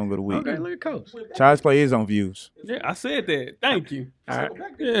 That's my song of the week. Okay, look at Coach. Child's Play is on Views. Yeah, I said that. Thank you. All right.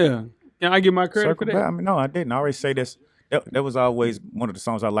 Yeah. Can I get my credit for that? I mean, no, I didn't. I already say this. That was always one of the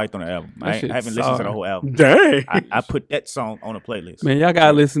songs I liked on the album. I haven't listened to the whole album. Dang. I put that song on a playlist. Man, y'all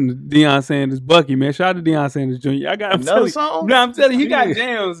gotta listen to Deion Sanders Bucky, man. Shout out to Deion Sanders Jr. Y'all got Another song? No, I'm telling you, he got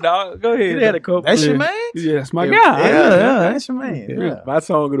jams, dog. Go ahead. He had a couple. That's your man? Yeah, that's my guy. Yeah, that's your man. Yeah. My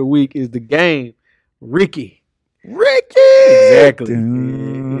song of the week is The Game, Ricky. Exactly. Yeah.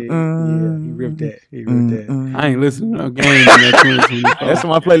 He ripped that. I ain't listening to no game in that 2024. That's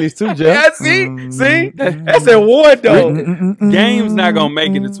on my playlist too, Jeff. Yeah, see? That's that one, though. Game's not gonna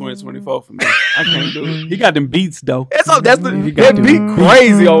make it to 2024 for me. I can't do it. He got them beats though. That beat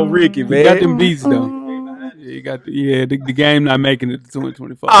crazy on Ricky, man. He got them beats though. He got the game not making it to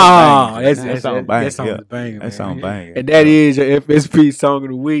 2024. Oh, that song is banging. banging. That song banging. And that is your FSP song of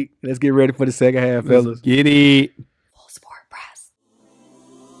the week. Let's get ready for the second half, fellas. Let's get it. Full Sport Press.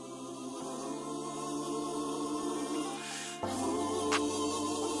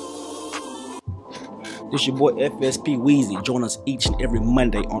 This your boy FSP Weezy. Join us each and every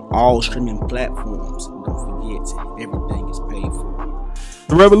Monday on all streaming platforms. And don't forget, everything is paid for.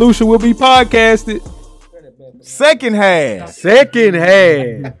 The revolution will be podcasted. Second half. Second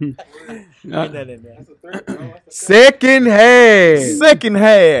half. The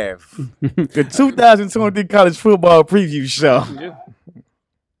 2023 college football preview show.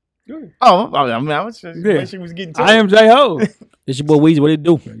 Oh, I mean, I was just she was getting to I am J-Ho. It's your boy Weezy. What it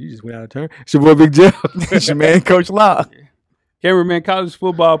do? You just went out of turn. It's your boy Big Jeff. It's your man, Coach Locke. Cameraman, college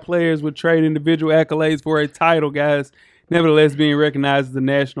football players would trade individual accolades for a title, guys. Nevertheless, being recognized at the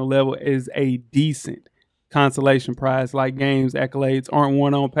national level is a decent consolation prize. Like games, accolades aren't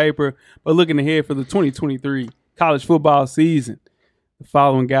won on paper, but looking ahead for the 2023 college football season, the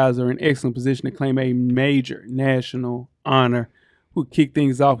following guys are in excellent position to claim a major national honor. We'll kick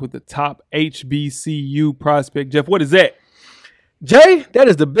things off with the top HBCU prospect. Jeff, what is that? Jay, that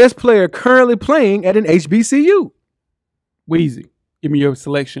is the best player currently playing at an HBCU. Weezy, give me your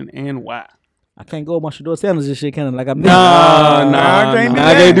selection and why. I can't go with my Shador Sanders and shit, kind of like I'm. I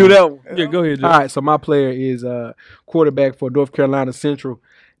can't do that one. Yeah, go ahead, Jeff. All right, so my player is quarterback for North Carolina Central,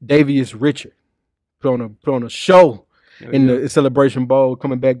 Davius Richard. Put on a show in the Celebration Bowl.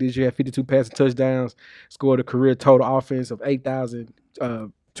 Coming back this year, had 52 passing touchdowns, scored a career total offense of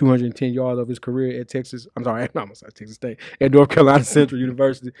 8,210 yards of his career at Texas. I'm sorry, I almost said Texas State at North Carolina Central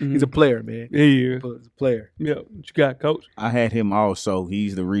University. He's a player, man. Yeah. He's a player. Yeah. What you got, Coach? I had him also.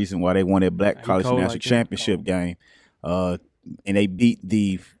 He's the reason why they won that Black College cold National like that. Championship game. And they beat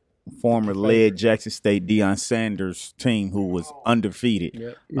the former led Jackson State Deion Sanders team, who was undefeated.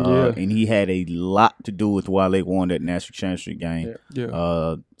 Yep. And he had a lot to do with why they won that national championship game.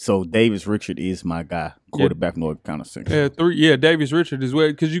 Yeah. So Davis Richard is my guy, quarterback North Carolina Central. Davis Richard as well.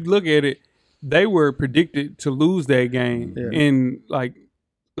 Because you look at it, they were predicted to lose that game in like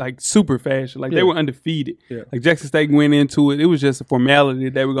super fashion. Like they were undefeated. Yeah. Like Jackson State went into it. It was just a formality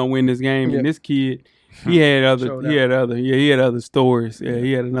that they were gonna win this game. And this kid, he had other stories. Yeah,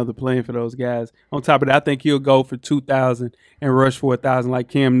 he had another plan for those guys. On top of that, I think he'll go for 2,000 and rush for 1,000 like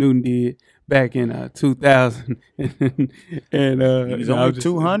Cam Newton did back in 2000. and He was only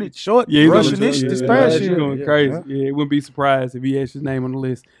 200 short he's rushing only- this past he's year. going crazy. Yeah, it wouldn't be surprised if he has his name on the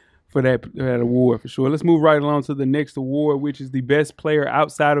list for that award for sure. Let's move right along to the next award, which is the best player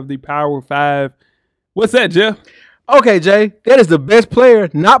outside of the Power 5. What's that, Jeff? Okay, Jay, that is the best player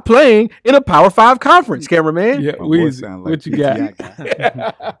not playing in a Power 5 conference, cameraman. Yeah, My boy Weezy, sound like what you got? PTI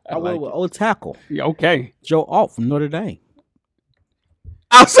guy. I went with old tackle Yeah, okay. Joe Alt from Notre Dame.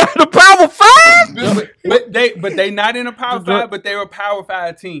 Outside the Power 5? but they not in a Power 5, but they were a Power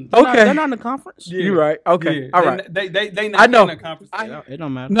 5 team. Okay. They're not in the conference. Yeah. You're right. Okay. Yeah. All right. They not I know. in the conference. It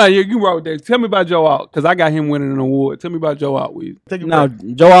don't matter. No, you wrote that. Tell me about Joe Alt, because I got him winning an award. Tell me about Joe Alt, Weezy. No,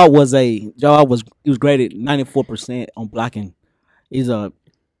 Joe Alt was graded 94% on blocking. It's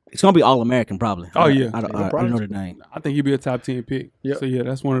gonna be All American probably. Oh, yeah. out of Notre Dame. I think he'd be a top 10 pick. Yep. So, yeah,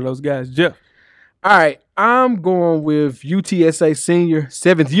 that's one of those guys. Jeff. All right. I'm going with UTSA senior,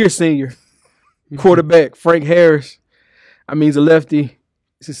 7th-year senior, quarterback Frank Harris. I mean, he's a lefty.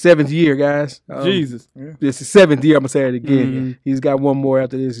 It's his 7th year, guys. Jesus. This is 7th year. I'm going to say it again. Mhm. He's got one more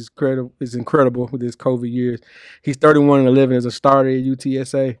after this. It's incredible with his COVID years. He's 31-11 as a starter at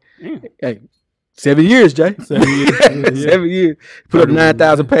UTSA. Hey, 7 years, Jay. 7 years. Yeah. 7 years. Put up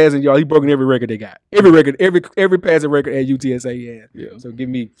 9,000 passing yards. He's broken every record they got. Every record, every passing record at UTSA he has. Yeah. So give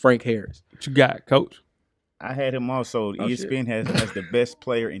me Frank Harris. What you got, Coach? I had him also. ESPN has the best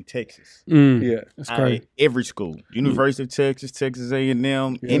player in Texas. Yeah. That's Out crazy. of every school, University of Texas, Texas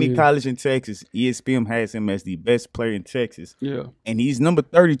A&M, any college in Texas, ESPN has him as the best player in Texas, Yeah. and he's number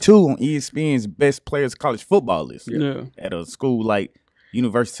 32 on ESPN's best players college football list. Yeah. At a school like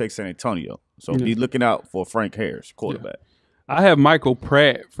University of Texas San Antonio. So be looking out for Frank Harris, quarterback. I have Michael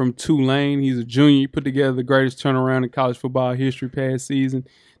Pratt from Tulane. He's a junior. He put together the greatest turnaround in college football history past season.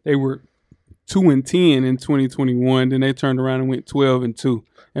 They were 2-10 in 2021. Then they turned around and went 12-2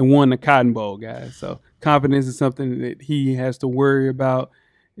 and won the Cotton Bowl, guys. So confidence is something that he has to worry about.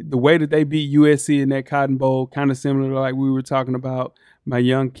 The way that they beat USC in that Cotton Bowl, kind of similar to like we were talking about my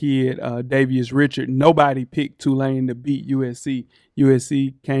young kid, Davius Richard. Nobody picked Tulane to beat USC.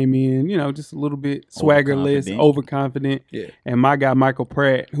 USC came in, just a little bit swaggerless, overconfident. Yeah. And my guy, Michael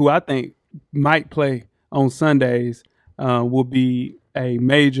Pratt, who I think might play on Sundays, will be a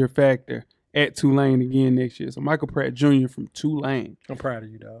major factor at Tulane again next year. So Michael Pratt Jr. from Tulane. I'm proud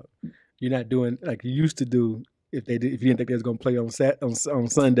of you, dog. You're not doing like you used to do. If you didn't think they was gonna play on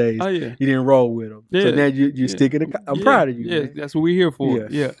Sundays, Oh, yeah. you didn't roll with them. So Yeah. now you're sticking. I'm proud of you. Yeah, man. that's what we're here for.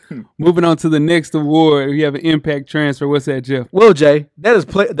 Yeah. Yeah. Moving on to the next award, we have an impact transfer. What's that, Jeff? Well, Jay, that is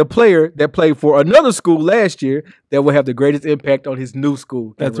the player that played for another school last year that will have the greatest impact on his new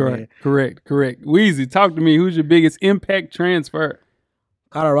school. That's cameraman. right. Correct. Weezy, talk to me. Who's your biggest impact transfer?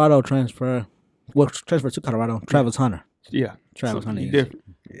 Colorado transfer. Well, transfer to Colorado. Travis Hunter. Yeah. Travis Hunter. Something different.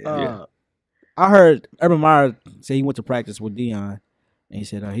 Yeah. I heard Urban Meyer say he went to practice with Deion, and he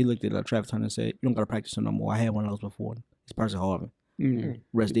said he looked at Travis Hunter and said, "You don't got to practice him no more. I had one of those before. It's Percy Harvin. Mm.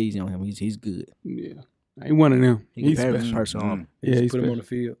 Rest easy on him. He's good. Yeah. Ain't one of them. He He's compared to special. Percy Harvin. Yeah, he's Put him special. on the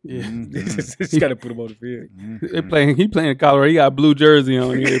field. Yeah. Just got to put him on the field. He playing in Colorado. He got a blue jersey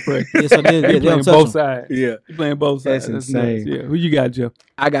on here at practice. Yes, I did. He They playing don't touch both him. sides. Yeah. He playing both sides. That's nuts. insane. Yeah. Who you got, Jeff?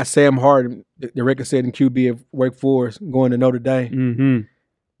 I got Sam Harden, the record-setting QB of Wake Forest, going to Notre Dame. Mm-hmm.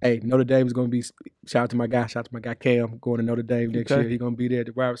 Hey, Notre Dame is going to be. Shout out to my guy Cam, going to Notre Dame next Okay. year. He's going to be there.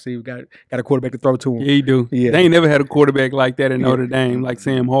 The wide receiver got a quarterback to throw to him. Yeah, he do. Yeah. They ain't never had a quarterback like that at Notre Dame, like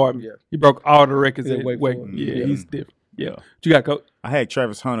Sam Harden. Yeah. He broke all the records Yeah, at Wake Wake. Forest. Yeah, Yeah. he's different. Yeah. What you got, Coach? I had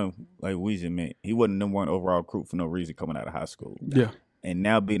Travis Hunter, like Weezy meant. He wasn't number one overall recruit for no reason coming out of high school. Yeah. And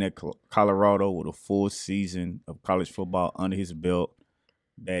now being at Colorado with a full season of college football under his belt,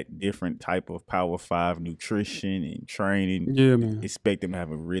 that different type of Power 5 nutrition and training. Yeah, man. Expect him to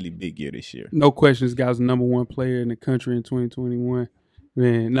have a really big year this year. No question, this guy's the number one player in the country in 2021.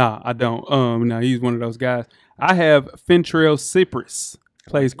 Man, nah, I don't. No, he's one of those guys. I have Fentrell Cypress,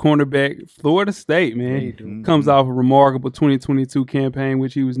 plays cornerback, Florida State, man. Comes off a remarkable 2022 campaign,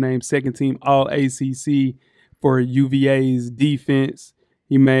 which he was named second team All-ACC for UVA's defense.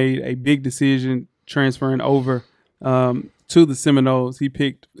 He made a big decision transferring over to the Seminoles. He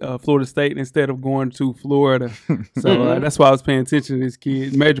picked Florida State instead of going to Florida. So that's why I was paying attention to this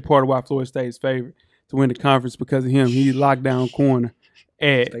kid. Major part of why Florida State is favored to win the conference because of him. He's locked down corner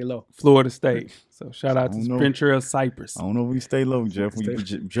at Florida State. So shout out to Fentrell Cypress. I don't know if we stay low, Jeff. When you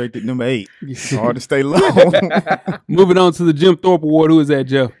projected number 8, it's hard to stay low. Moving on to the Jim Thorpe Award. Who is that,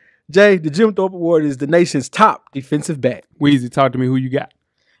 Jeff? Jay, the Jim Thorpe Award is the nation's top defensive back. Weezy, talk to me. Who you got?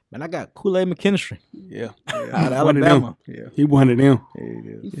 Man, I got Kool-Aid McKinstry. Yeah. Out of Alabama. Yeah. He one of them.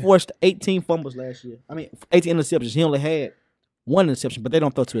 He forced 18 fumbles last year. 18 interceptions. He only had one interception, but they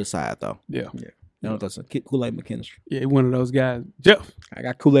don't throw to his side, though. Yeah. They don't throw to Kool-Aid McKinstry. Yeah, he one of those guys. Jeff. I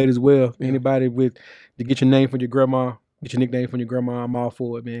got Kool-Aid as well. Anybody to get your name from your grandma, get your nickname from your grandma, I'm all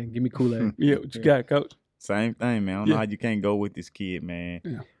for it, man. Give me Kool-Aid. Yeah, what you got, Coach? Same thing, man. I don't know how you can't go with this kid, man.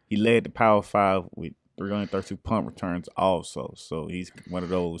 Yeah. He led the Power 5 with 332 punt returns also. So he's one of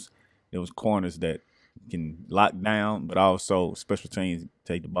those corners that can lock down, but also special teams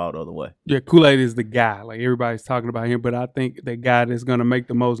take the ball the other way. Yeah, Kool-Aid is the guy. Like, everybody's talking about him, but I think the guy that's going to make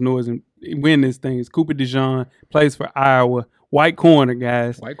the most noise and win this thing is Cooper DeJean, plays for Iowa. White corner,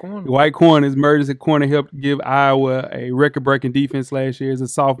 guys. White corner. His emergency corner helped give Iowa a record-breaking defense last year as a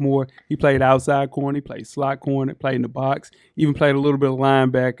sophomore. He played outside corner. He played slot corner, played in the box, even played a little bit of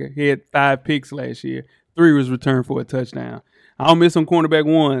linebacker. He had 5 picks last year. 3 was returned for a touchdown. I don't miss on cornerback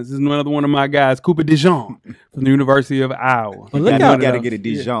ones. This is another one of my guys, Cooper DeJean from the University of Iowa. But look out, got to get a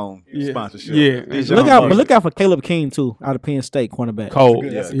DeJean sponsorship. Yeah, DeJean look out for Caleb King too, out of Penn State, cornerback. Cold.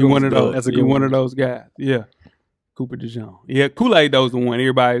 He one of those. He one of those guys. Yeah. Cooper DeJean. Yeah, Kool-Aid those the one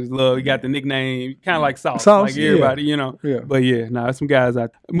everybody's love. He got the nickname, kind of like Sauce. Like everybody, you know. Yeah. But yeah, some guys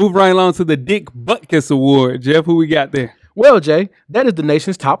out there. Move right along to the Dick Butkus Award. Jeff, who we got there? Well, Jay, that is the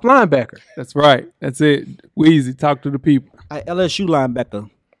nation's top linebacker. That's right. That's it. Weezy, talk to the people. LSU linebacker,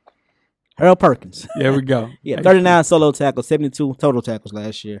 Harold Perkins. There we go. 39 solo tackles, 72 total tackles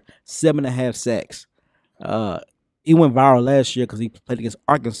last year, 7.5 sacks. He went viral last year because he played against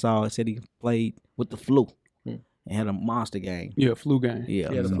Arkansas. He said he played with the flu and had a monster game. Yeah, flu game. Yeah,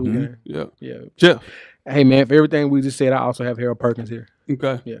 the flu game. Yeah. Jeff. Hey, man, for everything we just said, I also have Harold Perkins here.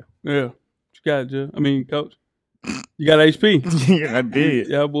 Okay. Yeah. What you got, Jeff? Coach. You got HP? Yeah, I did.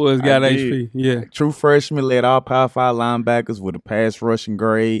 Y'all boys got HP. Yeah. True freshman, led all Power 5 linebackers with a pass rushing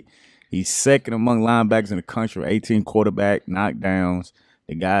grade. He's second among linebackers in the country with 18 quarterback knockdowns.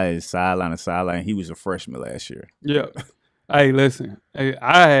 The guy is sideline to sideline. He was a freshman last year. Yeah. Hey, listen. Hey,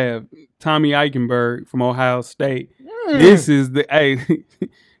 I have Tommy Eichenberg from Ohio State. This is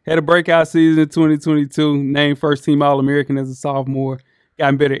had a breakout season in 2022. Named first team All-American as a sophomore.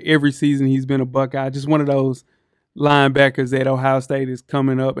 Gotten better every season. He's been a Buckeye. Just one of those linebackers at Ohio State is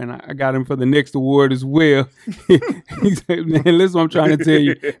coming up, and I got him for the next award as well. Man, listen what I'm trying to tell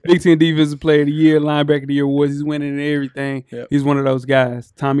you. Big Ten Defensive Player of the Year, Linebacker of the Year awards. He's winning everything. Yep. He's one of those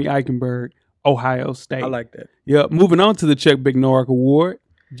guys. Tommy Eichenberg, Ohio State. I like that. Yep. Moving on to the Chuck Bednarik Award.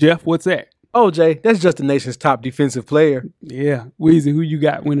 Jeff, what's that? Oh, Jay, that's just the nation's top defensive player. Yeah. Weezy, who you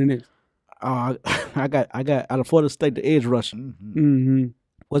got winning this? I got out of Florida State, the edge rusher. Mm-hmm.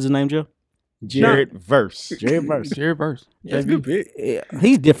 What's his name, Joe? Jared Verse. Jared Verse. That's good pick. Yeah,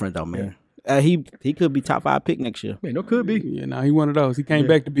 he's different though, man. He could be top 5 pick next year. Man, no, could be. Yeah, he one of those. He came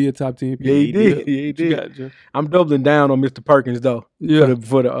back to be a top 10 pick. Yeah, he did. Yeah, he did. I'm doubling down on Mr. Perkins though. Yeah.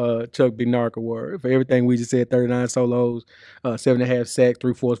 For the Chuck Bednarik Award for everything we just said. 39 solos, 7.5 sacks,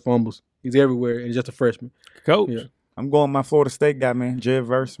 3 forced fumbles. He's everywhere and just a freshman. Coach. Yeah. I'm going my Florida State guy, man. Jared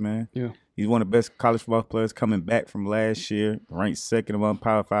Verse, man. Yeah. He's one of the best college football players coming back from last year. Ranked second among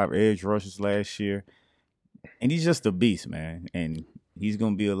Power 5 edge rushers last year. And he's just a beast, man. And he's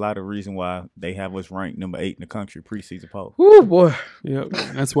going to be a lot of reason why they have us ranked number 8 in the country preseason poll. Woo, boy. Yep.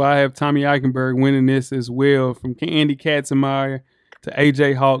 That's why I have Tommy Eichenberg winning this as well. From Andy Katzenmeyer to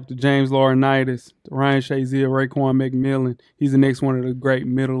A.J. Hawk to James Laurinaitis to Ryan Shazier, Raekwon McMillan. He's the next one of the great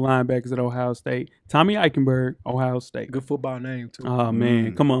middle linebackers at Ohio State. Tommy Eichenberg, Ohio State. Good football name, too. Oh,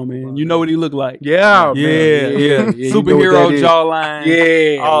 man. Come on, man. You know what he looked like. Yeah, man. Yeah. Superhero jawline.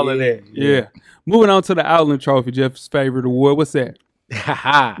 Yeah. All of that. Yeah. Moving on to the Outland Trophy, Jeff's favorite award. What's that?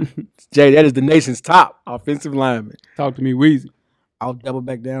 Jay, that is the nation's top offensive lineman. Talk to me, Weezy. I'll double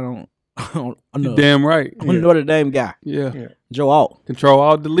back down Damn right. I'm a Notre Dame guy. Yeah. Joe Alt. Control,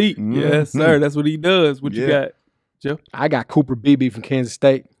 Alt, Delete. Mhm. Yes, sir. That's what he does. What you got, Joe? I got Cooper Beebe from Kansas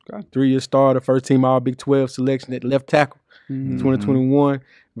State. Okay. 3-year starter, first team All Big 12 selection at left tackle, 2021.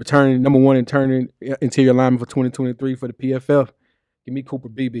 Returning number 1 and turning interior lineman for 2023 for the PFF. Give me Cooper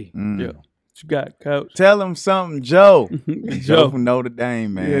Beebe. Yeah. What you got, Coach? Tell him something, Joe. Joe. Joe from Notre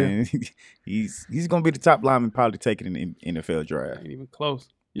Dame, man. He's gonna be the top lineman probably taken in the NFL draft. Ain't even close.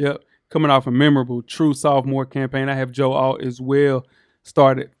 Yep. Coming off a memorable true sophomore campaign, I have Joe Alt as well.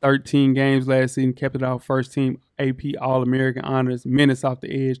 Started 13 games last season, kept it out first team AP All-American honors, minutes off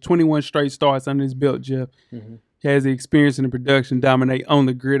the edge, 21 straight starts under his belt, Jeff. He has the experience in the production, dominate on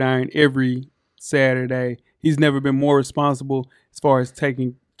the gridiron every Saturday. He's never been more responsible as far as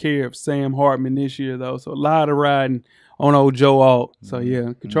taking care of Sam Hartman this year, though. So a lot of riding on old Joe Alt. So,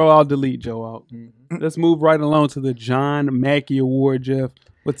 yeah, Control, Alt, Delete Joe Alt. Let's move right along to the John Mackey Award, Jeff.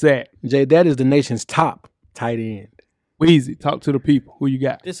 What's that? Jay, that is the nation's top tight end. Weezy, talk to the people. Who you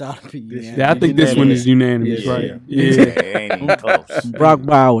got? This ought to be Yeah, I think this one is unanimous, right? Yeah. Ain't even close. Brock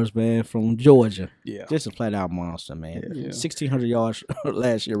Bowers, man, from Georgia. Yeah. Just a flat out monster, man. Yeah. 1,600 yards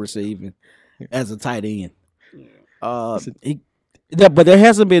last year receiving as a tight end. But there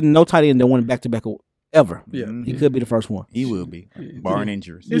hasn't been no tight end that won back to back ever. Yeah. He could be the first one. He will be, barring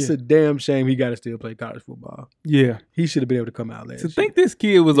injuries. It's a damn shame he got to still play college football. Yeah. He should have been able to come out last To year. think this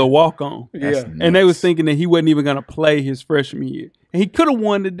kid was a walk-on. Yeah. And they was thinking that he wasn't even going to play his freshman year. And he could have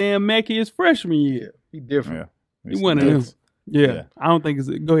won the damn Mackey his freshman year. He different. Yeah. He wasn't him. It's- Yeah. I don't think it's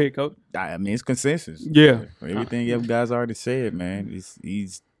 – go ahead, Coach. I mean, it's consensus. Yeah. Everything you guys already said, man.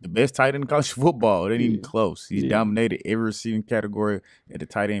 He's the best tight end in college football. It ain't even close. He's dominated every receiving category at the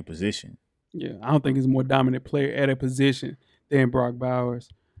tight end position. Yeah. I don't think he's a more dominant player at a position than Brock Bowers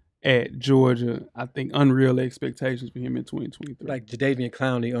at Georgia. I think unreal expectations for him in 2023. Like Jadeveon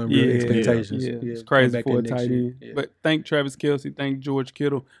Clowney, unreal expectations. Yeah. Yeah. It's crazy Come back for a there next tight year. end. Yeah. But thank Travis Kelce, thank George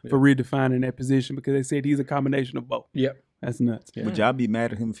Kittle for redefining that position, because they said he's a combination of both. Yep. That's nuts. Would y'all be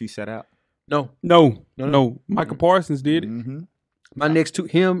mad at him if he sat out? No. No. Michael Parsons did it. Mm-hmm. My next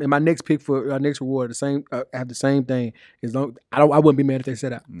him and my next pick for our next reward the same. Have the same thing. As long I wouldn't be mad if they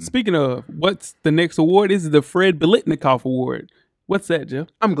set out. Speaking of, what's the next award? This is the Fred Biletnikoff Award. What's that, Jeff?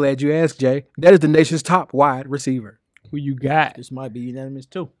 I'm glad you asked, Jay. That is the nation's top wide receiver. Who you got? This might be unanimous,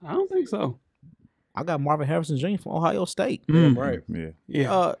 too. I don't think so. I got Marvin Harrison Jr. from Ohio State. Right. Yeah.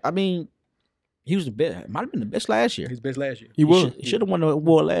 Yeah. I mean, he was the best. Might have been the best last year. His best last year. He was. He should have won the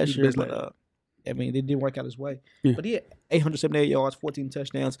award last He's year, best but I mean, it didn't work out his way. Yeah. But he had 878 yards, 14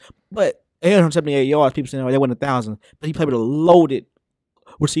 touchdowns. But 878 yards, people saying, oh, they won 1,000. But he played with a loaded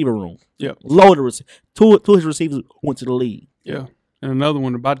receiver room. Yep. Loaded. Two of his receivers went to the league. Yeah. And another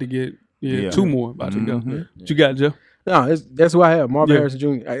one about to get, two more about to go. Mhm. What you got, Jeff? No, that's who I have. Marvin Harrison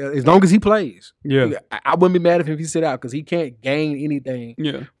Jr. As long as he plays, Yeah. I wouldn't be mad if he sit out because he can't gain anything.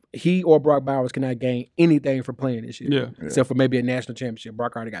 Yeah. He or Brock Bowers cannot gain anything for playing this year. Yeah. Except for maybe a national championship.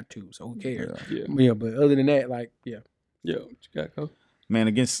 Brock already got 2, so who cares? Yeah. But other than that, like, Yeah. What you got, Coach?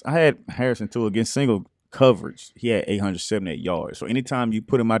 Man, I had Harrison too against single coverage. He had 878 yards. So anytime you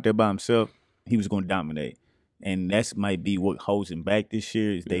put him out there by himself, he was going to dominate. And that might be what holds him back this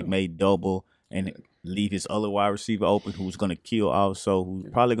year is they may double and leave his other wide receiver open who's going to kill also, who's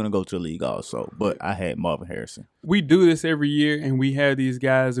probably going to go to the league also. But I had Marvin Harrison. We do this every year, and we have these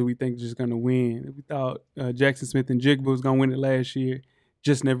guys that we think are just going to win. We thought Jackson Smith and Jigba was going to win it last year.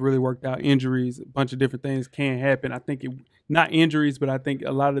 Just never really worked out. Injuries, a bunch of different things can happen. I think not injuries, but I think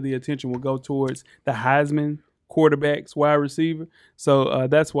a lot of the attention will go towards the Heisman quarterbacks, wide receiver. So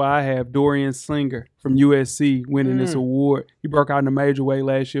that's why I have Dorian Slinger from USC winning this award. He broke out in a major way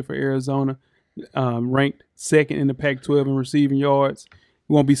last year for Arizona, ranked second in the Pac-12 in receiving yards.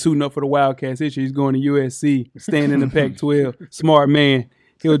 He won't be suiting up for the Wildcats this year. He's going to USC, staying in the Pac-12. Smart man.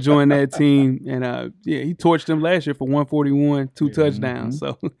 He'll join that team. And, he torched them last year for 141, 2 touchdowns.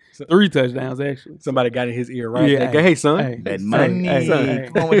 So 3 touchdowns, actually. somebody got in his ear, right? Yeah. Like, hey, son. Hey, That money. hey.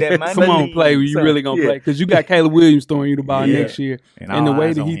 Come on with that money. Come on, play. You really going to play. Because you got Caleb Williams throwing you the ball Yeah. next year. And And the all way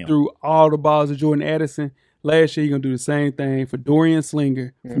eyes that on he him. threw all the balls to Jordan Addison, last year he's going to do the same thing for Dorian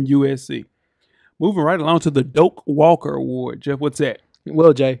Slinger from USC. Moving right along to the Doak Walker Award. Jeff, what's that?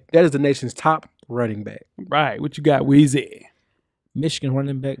 Well, Jay, that is the nation's top running back. Right. What you got, Weezy? Michigan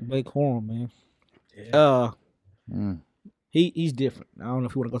running back Blake Corum, man. He's different. I don't know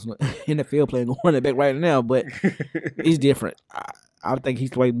if you want to go to the NFL playing running back right now, but he's different. I think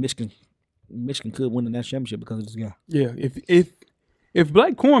he's the way Michigan could win the national championship because of this guy. Yeah. If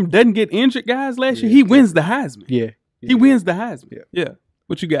Blake Corum doesn't get injured, guys, last year, he wins the Heisman. Yeah. He wins the Heisman. Yeah.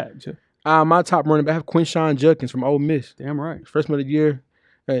 What you got, Jeff? My top running back, I have Quinshawn Judkins from Ole Miss. Damn right. Freshman of the year.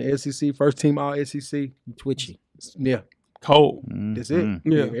 SEC, first team all SEC. Twitchy. Yeah, Cold. that's it.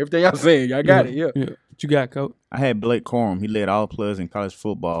 Yeah. Everything y'all saying, y'all got it. Yeah. What you got, Coach? I had Blake Corum. He led all players in college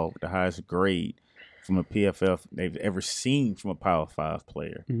football with the highest grade from a PFF they've ever seen from a Power 5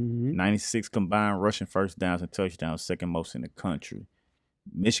 player. 96 combined rushing first downs and touchdowns, second most in the country.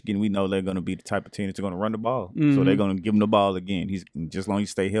 Michigan, we know they're going to be the type of team that's going to run the ball. So they're going to give him the ball again. He's just as long as he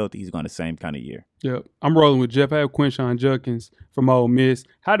stay healthy, he's going to the same kind of year. Yep. I'm rolling with Jeff. I have Quinshon Judkins from Ole Miss.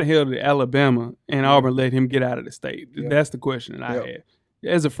 How the hell did Alabama and Auburn let him get out of the state? That's the question that I had.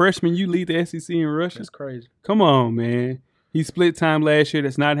 As a freshman, you lead the SEC in rushing? That's crazy. Come on, man. He split time last year.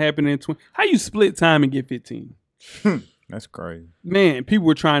 That's not happening in 20. How you split time and get 15? That's crazy. Man, people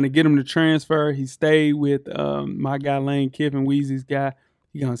were trying to get him to transfer. He stayed with my guy Lane Kiffin, Weezy's guy.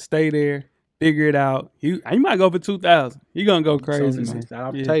 He gonna stay there, figure it out. He might go for 2,000. He gonna go crazy, man. It's not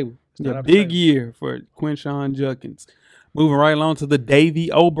off the table. Big year for Quinshon Judkins. Moving right along to the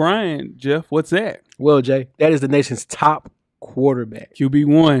Davy O'Brien. Jeff, what's that? Well, Jay, that is the nation's top quarterback.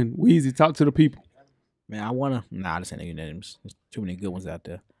 QB1. Weezy, talk to the people. Man, I wanna. Nah, this ain't unanimous. There's too many good ones out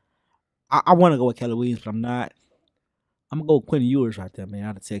there. I want to go with Kelly Williams, but I'm not. I'm gonna go with Quentin Ewers right there, man,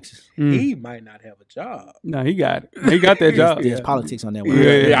 out of Texas. He might not have a job. No, he got it. He got that job. There's politics on that one.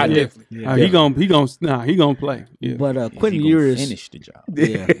 Yeah, definitely. He gonna play. Yeah. But Quentin Ewers finish the job.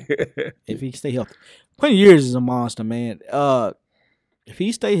 Yeah, if he stay healthy. Quentin Ewers is a monster, man. If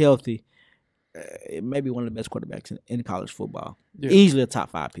he stay healthy, it may be one of the best quarterbacks in college football. Yeah. Easily a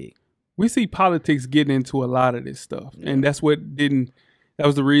top 5 pick. We see politics getting into a lot of this stuff, and that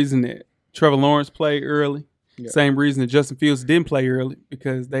was the reason that Trevor Lawrence played early. Yeah. Same reason that Justin Fields didn't play early,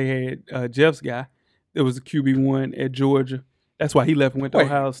 because they had Jeff's guy that was a QB1 at Georgia. That's why he left and went to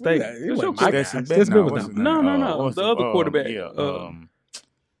Ohio State. No. The other quarterback.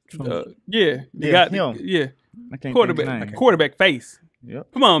 Quarterback face.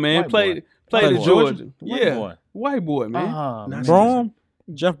 Yep. Come on, man. Played at Georgia. White boy, man. Braun?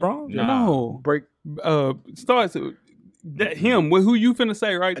 Jeff Braun? No. Break. Starts that him. Who you finna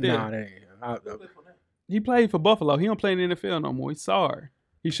say right there? Nah, that ain't. He played for Buffalo. He don't play in the NFL no more. He's sorry.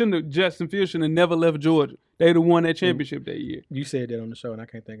 Justin Fields shouldn't have never left Georgia. They'd have won that championship that year. You said that on the show, and I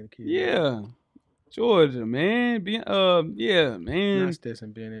can't think of the kid. Yeah. Georgia, man. Man. Not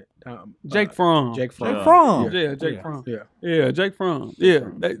Stetson Bennett. Jake Fromm. Jake Fromm. Yeah, Jake Fromm. Yeah, Jake Fromm. Yeah.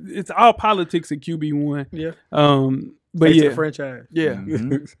 It's all politics at QB1. Yeah. But Face yeah. the franchise. Yeah.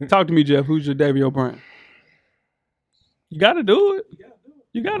 Talk to me, Jeff. Who's your Davy O'Brien? You got to do it.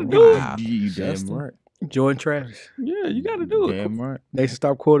 You got to do it. You damn right. Jordan Travis. Yeah, you got to do it. Damn right. Nation's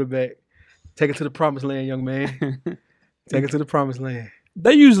top quarterback. Take it to the promised land, young man. Take it to the promised land.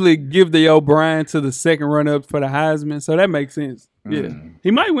 They usually give the O'Brien to the second runner-up for the Heisman, so that makes sense. Yeah. He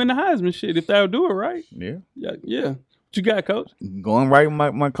might win the Heisman shit if they'll do it right. Yeah. Yeah. What you got, Coach? Going right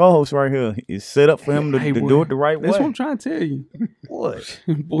with my co-host right here. It's set up for him to do it the right way. That's what I'm trying to tell you. What?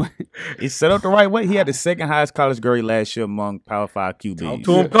 Boy. It's set up the right way. He had the second highest college grade last year among Power 5 QBs. Talk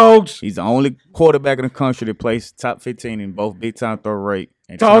to him, Coach. He's the only quarterback in the country that plays top 15 in both big-time throw rate.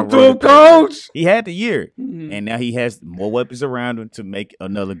 And talk to him, Coach. He had the year, and now he has more weapons around him to make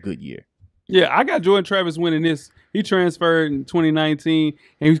another good year. Yeah, I got Jordan Travis winning this. He transferred in 2019,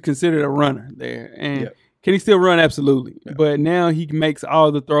 and he was considered a runner there. And can he still run? Absolutely. Yeah. But now he makes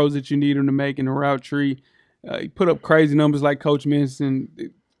all the throws that you need him to make in the route tree. He put up crazy numbers like Coach mentioned,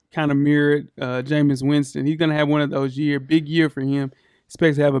 kind of mirrored Jameis Winston. He's going to have one of those big year for him.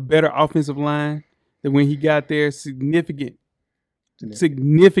 Expects to have a better offensive line than when he got there. Significant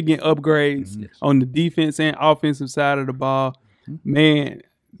upgrades on the defense and offensive side of the ball. Man,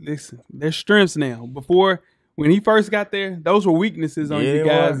 listen, there's strengths now. Before, when he first got there, those were weaknesses on you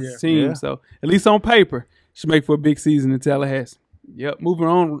guys' team. Yeah. So, at least on paper, should make for a big season in Tallahassee. Yep. Moving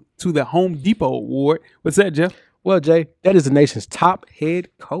on to the Home Depot Award. What's that, Jeff? Well, Jay, that is the nation's top head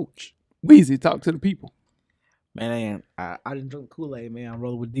coach. Weezy, talk to the people. Man, I didn't drink Kool-Aid, man. I'm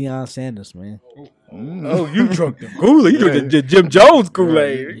rolling with Deion Sanders, man. Oh, you drunk the Kool-Aid. You drunk the Jim Jones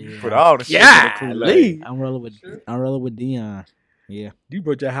Kool-Aid. Yeah. Put all the shit in the Kool-Aid. I'm rolling with Deion. Yeah. You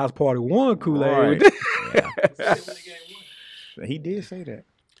brought your house party one Kool-Aid. Right. He did say that.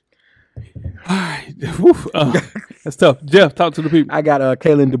 All right. That's tough. Jeff, talk to the people. I got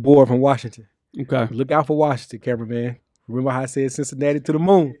Kalen DeBoer from Washington. Okay. Look out for Washington, cameraman. Remember how I said Cincinnati to the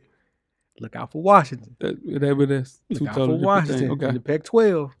moon? Look out for Washington. Look out for Washington in the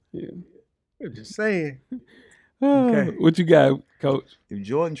Pac-12. Yeah. I'm just saying. Okay. What you got, Coach? If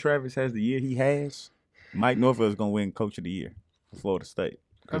Jordan Travis has the year he has, Mike Norvell is going to win Coach of the Year for Florida State.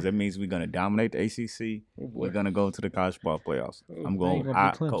 Because that means we're going to dominate the ACC. We're going to go to the college ball playoffs. I'm going with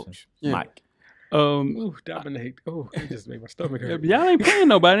our coach, Mike. Ooh, dominate. Oh, that just made my stomach hurt. Y'all ain't playing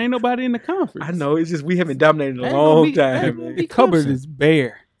nobody. Ain't nobody in the conference. I know. It's just we haven't dominated in a Ain't gonna long be- time. ain't gonna Man. be The cupboard Clemson. is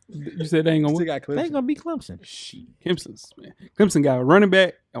bare. You said they ain't gonna Still win. got They ain't Clemson. gonna be Clemson. Clemson's, man. Clemson got a running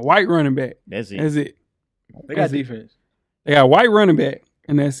back, a white running back. That's it. That's it. They got That's it. defense. They got a white running back,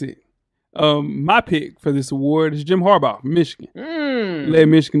 and that's it. My pick for this award is Jim Harbaugh from Michigan. Led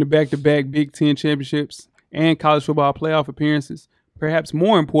Michigan to back-to-back Big Ten championships and college football playoff appearances. Perhaps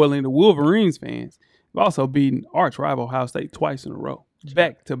more importantly, the Wolverines fans have also beaten arch rival Ohio State twice in a row,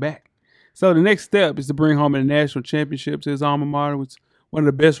 back-to-back. So the next step is to bring home a national championship to his alma mater, which is one of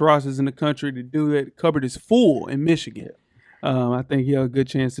the best rosters in the country to do that. The cupboard is full in Michigan. I think he has a good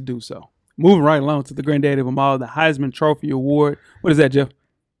chance to do so. Moving right along to the granddaddy of them all, the Heisman Trophy Award. What is that, Jeff?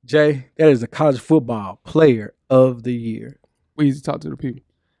 Jay, that is the college football player of the year. Weezy, talk to the people.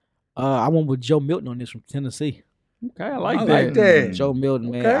 I went with Joe Milton on this from Tennessee. Okay, I like I that. like that. Joe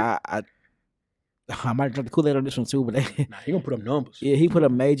Milton, man. Okay. I might drop the Kool-Aid on this one too, but Nah, he gonna put up numbers. yeah, he put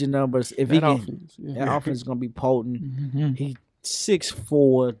up major numbers. If That he can, offense. Yeah. that offense is gonna be potent. Mhm. He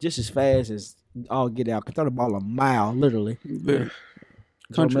 6'4", just as fast as all get out. Can throw the ball a mile, literally. The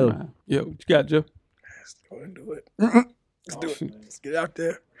Joe country Milton. line. Yeah, what you got, Jeff? Let's go and do it. Let's do it. Let's get out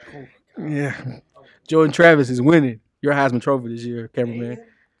there. Yeah. Jordan Travis is winning your Heisman Trophy this year, cameraman.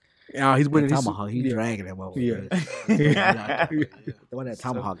 Yeah, he's winning. His, Tomahawk, he dragging him over. Yeah. The one that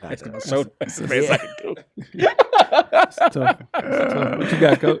Tomahawk got. That's there. my shoulder. That's the best I can do. It's tough. It's tough. What you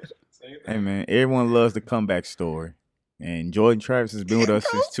got, Coach? Hey man, everyone loves the comeback story, and Jordan Travis has been with us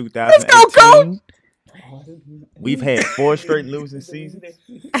since 2018. We've had 4 straight losing seasons.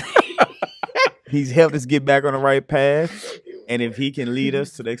 He's helped us get back on the right path, and if he can lead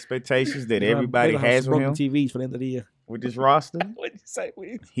us to the expectations that everybody has with him TVs for the end of the year. with this roster, What'd you say,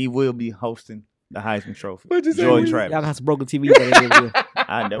 Weezy? he will be hosting the Heisman Trophy. What'd you say, Jordan Weezy? Travis. Y'all got some broken TVs for the end of the year.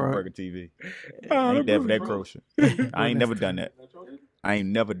 I ain't never Bro. broke a TV. I ain't never that crucial. I ain't never done that. I ain't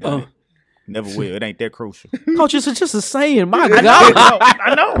never done it. Never will. It ain't that crucial. Coach, it's just a saying. My I know, God.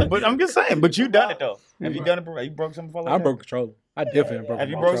 I know, but I'm just saying. But you done it though. Have you done it? Have you broke something before? Like I that? broke controller. I definitely broke. Have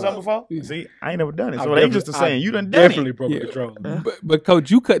you a broke controller. something before? See, I ain't never done it. I So they just a definitely- saying. You done Definitely done broke Yeah. a controller. But Coach,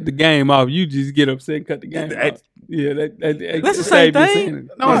 you cut the game off. You just get upset and cut the game That- off. Yeah, That's the same thing. it.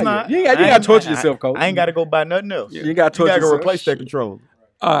 No, it's not. You ain't got to torture yourself, Coach. I ain't got to go buy nothing else. You ain't got to You torture got to yourself. replace that controller.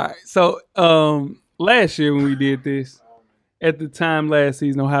 All right. So last year when we did this, at the time last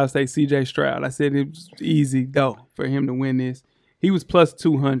season, Ohio State CJ Stroud, I said it was easy go for him to win this. He was plus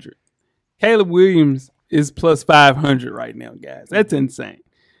 200. Caleb Williams is plus 500 right now, guys. That's insane.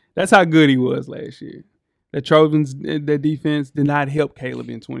 That's how good he was last year. The Trojans, their defense did not help Caleb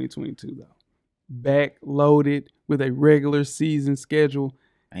in 2022 though. Back loaded with a regular season schedule.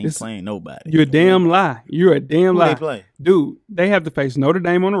 I ain't playing nobody. You're a damn lie. You're a damn Who lie. they play? Dude, they have to face Notre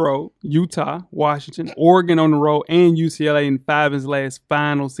Dame on the road, Utah, Washington, Oregon on the road, and UCLA in 5 of his last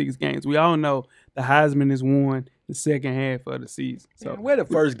final 6 games. We all know the Heisman is won the second half of the season. So Man, where the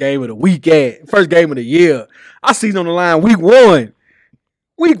first game of the week at? First game of the year. I season on the line week 1.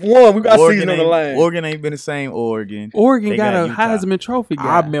 Week 1, we got season on the line. Oregon ain't been the same Oregon. Oregon They got a Utah. Heisman Trophy guy.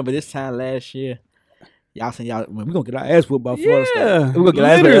 I remember this time last year. Y'all saying y'all, we're gonna get our ass whooped by Florida Yeah, State. We're gonna get our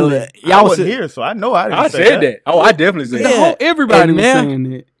ass literally. whooped. I Y'all wasn't was here, so I know I didn't I say said that. Oh, I definitely said The that. whole, everybody And was now- saying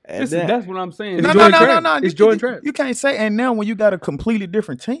that. and Listen, that- that's what I'm saying. It's It's, Jordan Travis. It's Jordan You, Travis. you can't say. And now when you got a completely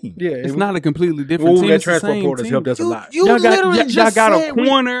different team, Yeah, it's not a completely different Ooh, team. that It's the transfer same portal has team. helped us a lot. You Y'all got, literally y'all just got a said we-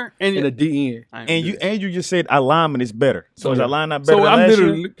 corner and In the DN. and you just said alignment is better. So is our line not better So than I'm last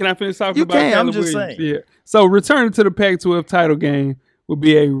literally. year? Can I finish talking You about can, I'm Caleb just Williams? saying. Yeah. So returning to the Pac-12 title game would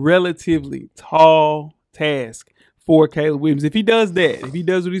be a relatively tall task for Caleb Williams. If he does that, if he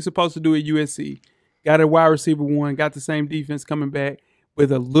does what he's supposed to do at USC, got a wide receiver 1, got the same defense coming back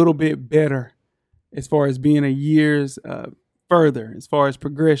with a little bit better as far as being a years further, as far as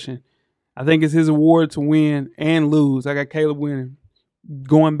progression. I think it's his award to win and lose. I got Caleb winning,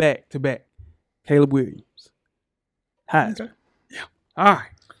 going back to back. Caleb Williams. Heisman. Yeah. All right.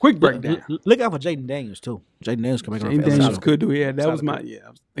 Quick breakdown. Look out for Jaden Daniels too. Jaden Daniels coming on. Jaden Daniels could do it. Yeah, that was my. Yeah, I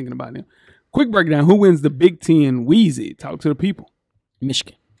was thinking about him. Quick breakdown. Who wins the Big Ten? Weezy. Talk to the people.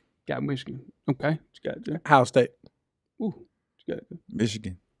 Michigan. Got Michigan. Okay. What you got, Jay? Ohio State. Ooh. What you got?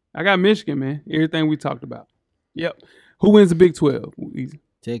 Michigan. I got Michigan, man. Everything we talked about. Yep. Who wins the Big 12? Weezy.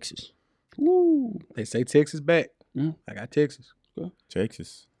 Texas. Ooh. They say Texas back. Mm. I got Texas.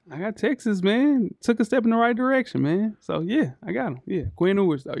 Texas. I got Texas, man. Took a step in the right direction, man. So, yeah, I got them. Yeah. Quinn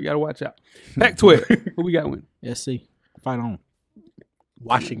Ewers, though. You got to watch out. Pac 12. Who we got winning? SC. Fight on.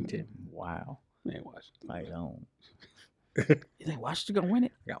 Washington. Wow. Man, Washington. Fight on. You think Washington gonna win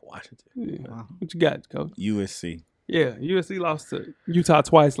it? I got Washington. Yeah. Wow. What you got, Coach? USC. Yeah, USC lost to Utah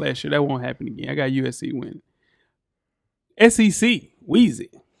twice last year. That won't happen again. I got USC winning. SEC, Weezy.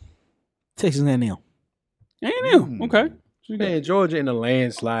 Texas A&M. A&M, okay. What you got? Man, Georgia in a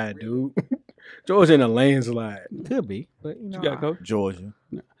landslide, dude. Georgia in a landslide. Could be, but you know. What you got, Coach? Georgia.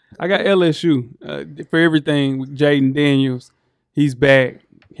 I got LSU for everything with Jaden Daniels. He's back.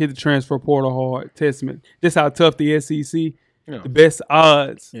 Hit the transfer portal hard. Testament. Just how tough the SEC. Yeah. The best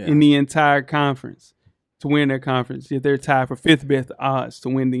odds Yeah. in the entire conference to win that conference. Yet they're tied for 5th best odds to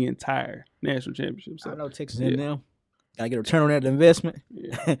win the entire national championship. I So know Texas A&M. Gotta get a return on that investment.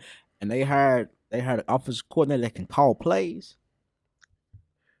 Yeah. And they hired an offensive coordinator that can call plays.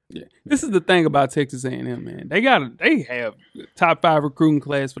 yeah, this is the thing about Texas A&M, man. They have top 5 recruiting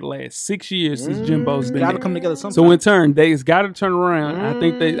class for the last 6 years since Jimbo's been Gotta there. come together sometime. So in turn, it's got to turn around.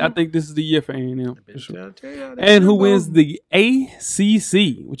 I think this is the year for A&M. For sure. And who wins the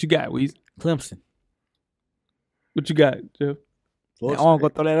ACC? What you got, Weezy? Clemson. What you got, Jeff? I'm gonna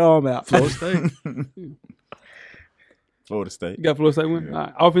throw that arm out. Florida State. Florida State. You got Florida State win? All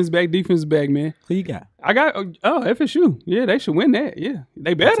right. Offense back, defense back, man. Who you got? I got FSU. Yeah, they should win that. Yeah,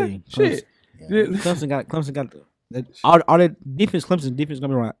 they better. tell you, Shit. Yeah. Clemson got all that defense. Clemson defense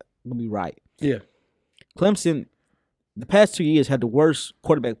gonna be right. Yeah. Clemson, the past 2 years had the worst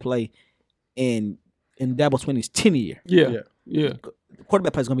quarterback play in Dabo Swinney's tenure. Yeah. Yeah. The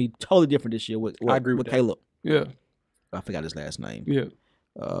quarterback play is gonna be totally different this year with I agree with that. Caleb. Yeah. I forgot his last name. Yeah.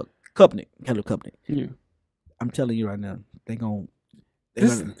 Caleb Kupnick. Yeah. I'm telling you right now,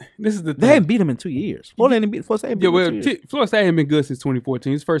 This is the they thing. haven't beat him in 2 years. Florida ain't beat Florida State. Yeah, Him well, in 2 years. Florida State ain't been good since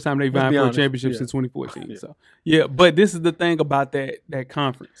 2014. It's the first time they've vying be for a honest. championship Yeah. since 2014. Yeah. So, yeah, but this is the thing about that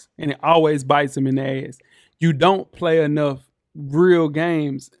conference, and it always bites them in the ass. You don't play enough real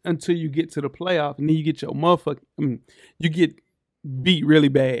games until you get to the playoff, and then you get your you get beat really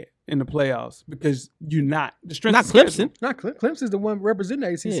bad in the playoffs because you're not the strength. Not of schedule. Clemson. Not Clemson's the one representing the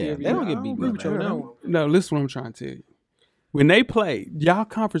ACC. Yeah, every they don't year. get I beat agree by with you on that. that one. No, listen what I'm trying to tell you. When they play, y'all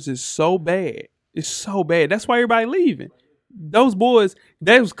conference is so bad. It's so bad. That's why everybody leaving. Those boys,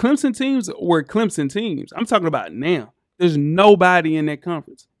 those Clemson teams were Clemson teams. I'm talking about now. There's nobody in that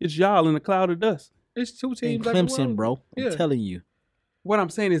conference. It's y'all in a cloud of dust. It's 2 In teams. like the Clemson, world. bro. Yeah. I'm telling you. What I'm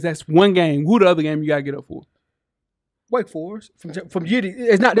saying is that's one game. Who the other game you gotta get up for? Wake Forest from year to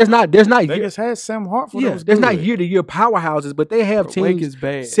it's not there's not They year, just had Sam Hartford. yeah, there's not year to year powerhouses, but they have But teams. Wake is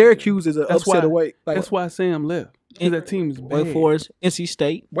bad. Syracuse is an That's upset why- away. Like, That's why Sam left. Because that team is bad. Wake Forest, NC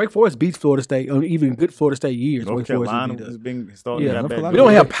State. Wake Forest beats Florida State on even good Florida State years. North Wake Forest Carolina beat us. has been starting Yeah, to North got Carolina. We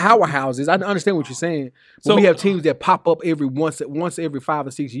don't have powerhouses. I understand what you're saying. But So- we have teams that pop up every once every 5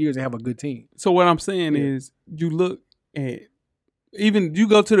 or 6 years and have a good team. So what I'm saying is you look at even you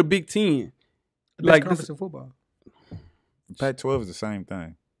go to the Big Ten. The best Like conference this, in football. Pac-12 is the same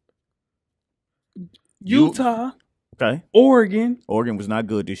thing. Utah, Okay. Oregon. Oregon was not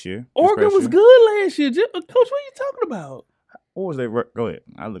good this year. Oregon was especially. good last year. Coach, what are you talking about? What was they? Go ahead.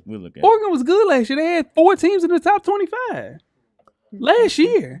 We'll look at it. Oregon was good last year. They had 4 teams in the top 25 last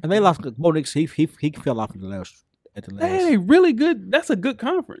year. And they lost Bo Nix. He fell off at the last. They had a really good. That's a good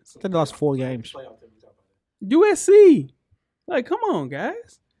conference. They lost 4 games. USC, like, come on,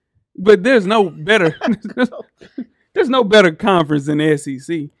 guys. But there's no better. There's no better conference than the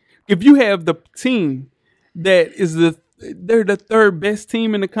SEC. If you have the team that is they're the 3rd best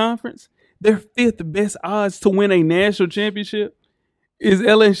team in the conference. Their 5th best odds to win a national championship is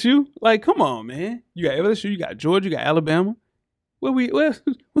LSU. Like, come on, man. You got LSU, you got Georgia, you got Alabama. What we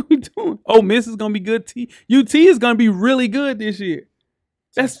doing? Oh, Miss is gonna be good. UT is gonna be really good this year.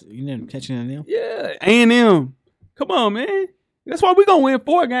 That's You didn't catch any of them? yeah, A&M. Come on, man. That's why we gonna win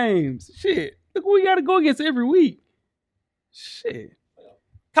 4 games. Shit. Look what we gotta go against every week. Shit.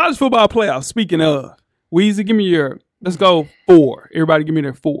 College football playoffs. Speaking of, Weezy, give me your. Let's go 4. Everybody, give me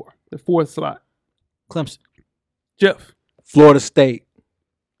their 4. The 4th slot. Clemson. Jeff, Florida State.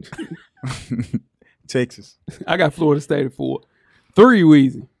 Texas. I got Florida State at 4. 3,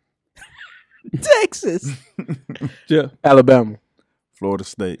 Weezy. Texas. Jeff, Alabama. Florida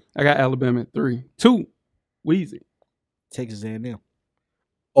State. I got Alabama at 3. 2, Weezy. Texas A&M.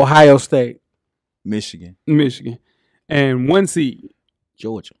 Ohio State. Michigan. Michigan. And 1 seed,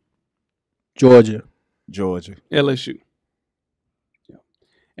 Georgia. Georgia. Georgia. LSU. Yeah.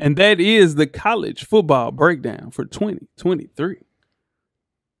 And that is the college football breakdown for 2023.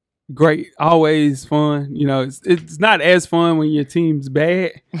 Great, always fun. You know, it's not as fun when your team's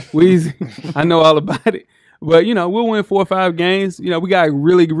bad. Weezy, I know all about it. But, we'll win 4 or 5 games. We got a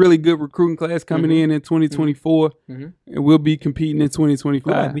really, really good recruiting class coming in 2024. And we'll be competing in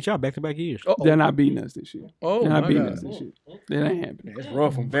 2025. Beat y'all back-to-back years. They're not beating us this year. Oh, They're not my beating God. us this year. That ain't happening. It's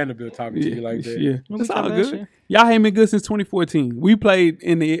rough from Vanderbilt talking to you like that. Yeah, When it's we all talking last good. year? Y'all ain't been good since 2014. We played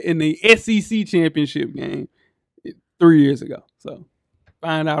in the SEC championship game 3 years ago. So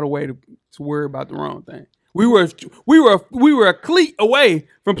find out a way to worry about the wrong thing. We were a cleat away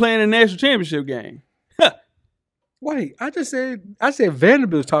from playing a national championship game. Wait, I said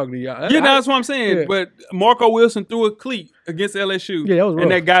Vanderbilt's talking to y'all. Yeah, that's what I'm saying. Yeah. But Marco Wilson threw a cleat against LSU. Yeah, that was rough.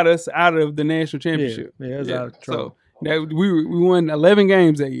 And that got us out of the national championship. Yeah, it was out of control. So we won 11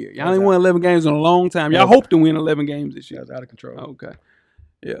 games that year. Y'all ain't won 11 games in a long time. Y'all hope to win 11 games this year. That was out of control. Okay.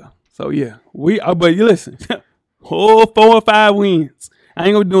 Yeah. So yeah, but you listen, 4 or 5 wins. I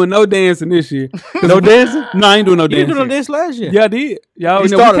ain't gonna be doing no dancing this year. No dancing? No, I ain't doing no You dancing. did no this last year. Yeah, I did.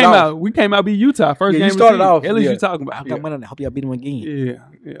 Y'all, we came out beat Utah first Yeah, game. you started of the season. off, LSU yeah. talking about. I hope y'all beat them again.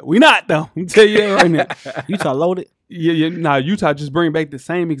 Yeah. We not though. I'm tell you that right now. Utah loaded. Yeah. Nah, Utah just bring back the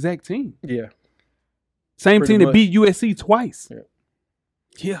same exact team. Yeah. Same Pretty team that much. beat USC twice. Yeah.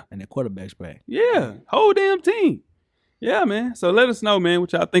 Yeah. And their quarterback's back. Yeah. Whole damn team. Yeah, man. So let us know, man,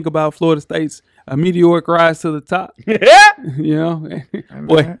 what y'all think about Florida State's meteoric rise to the top. Yeah.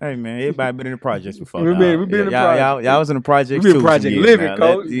 Boy. Hey man, everybody been in the projects before. We've been in the projects. Y'all was in the projects We been too. project some years living, now.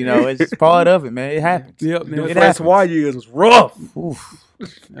 coach. It's part of it, man. It happens. Yep, The man. It Francois years was rough.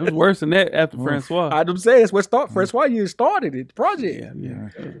 It was worse than that after Francois. I'm saying that's what Francois years started it. The project. Yeah.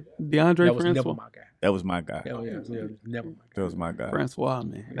 DeAndre That was never Francois. my guy. That was my guy. Hell yeah, never my guy. That was my guy. Francois,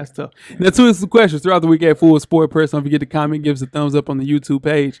 man. That's tough. Now, tweet us some questions throughout the week at Full Sport Press. Don't forget to comment, give us a thumbs up on the YouTube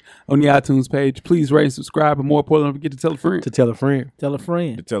page, on the iTunes page. Please rate and subscribe. And more importantly, don't forget to tell a friend. To tell a friend. Tell a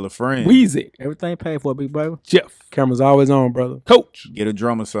friend. To tell a friend. Weezy, Everything paid for, big brother. Jeff, Camera's always on, brother. Coach, Get a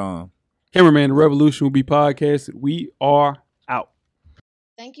drummer song. Cameraman, The Revolution will be podcasted. We are out.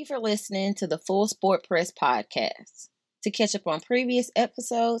 Thank you for listening to the Full Sport Press podcast. To catch up on previous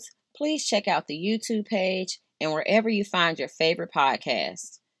episodes, please check out the YouTube page and wherever you find your favorite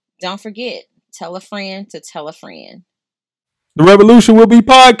podcasts. Don't forget, tell a friend to tell a friend. The Revolution will be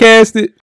podcasted.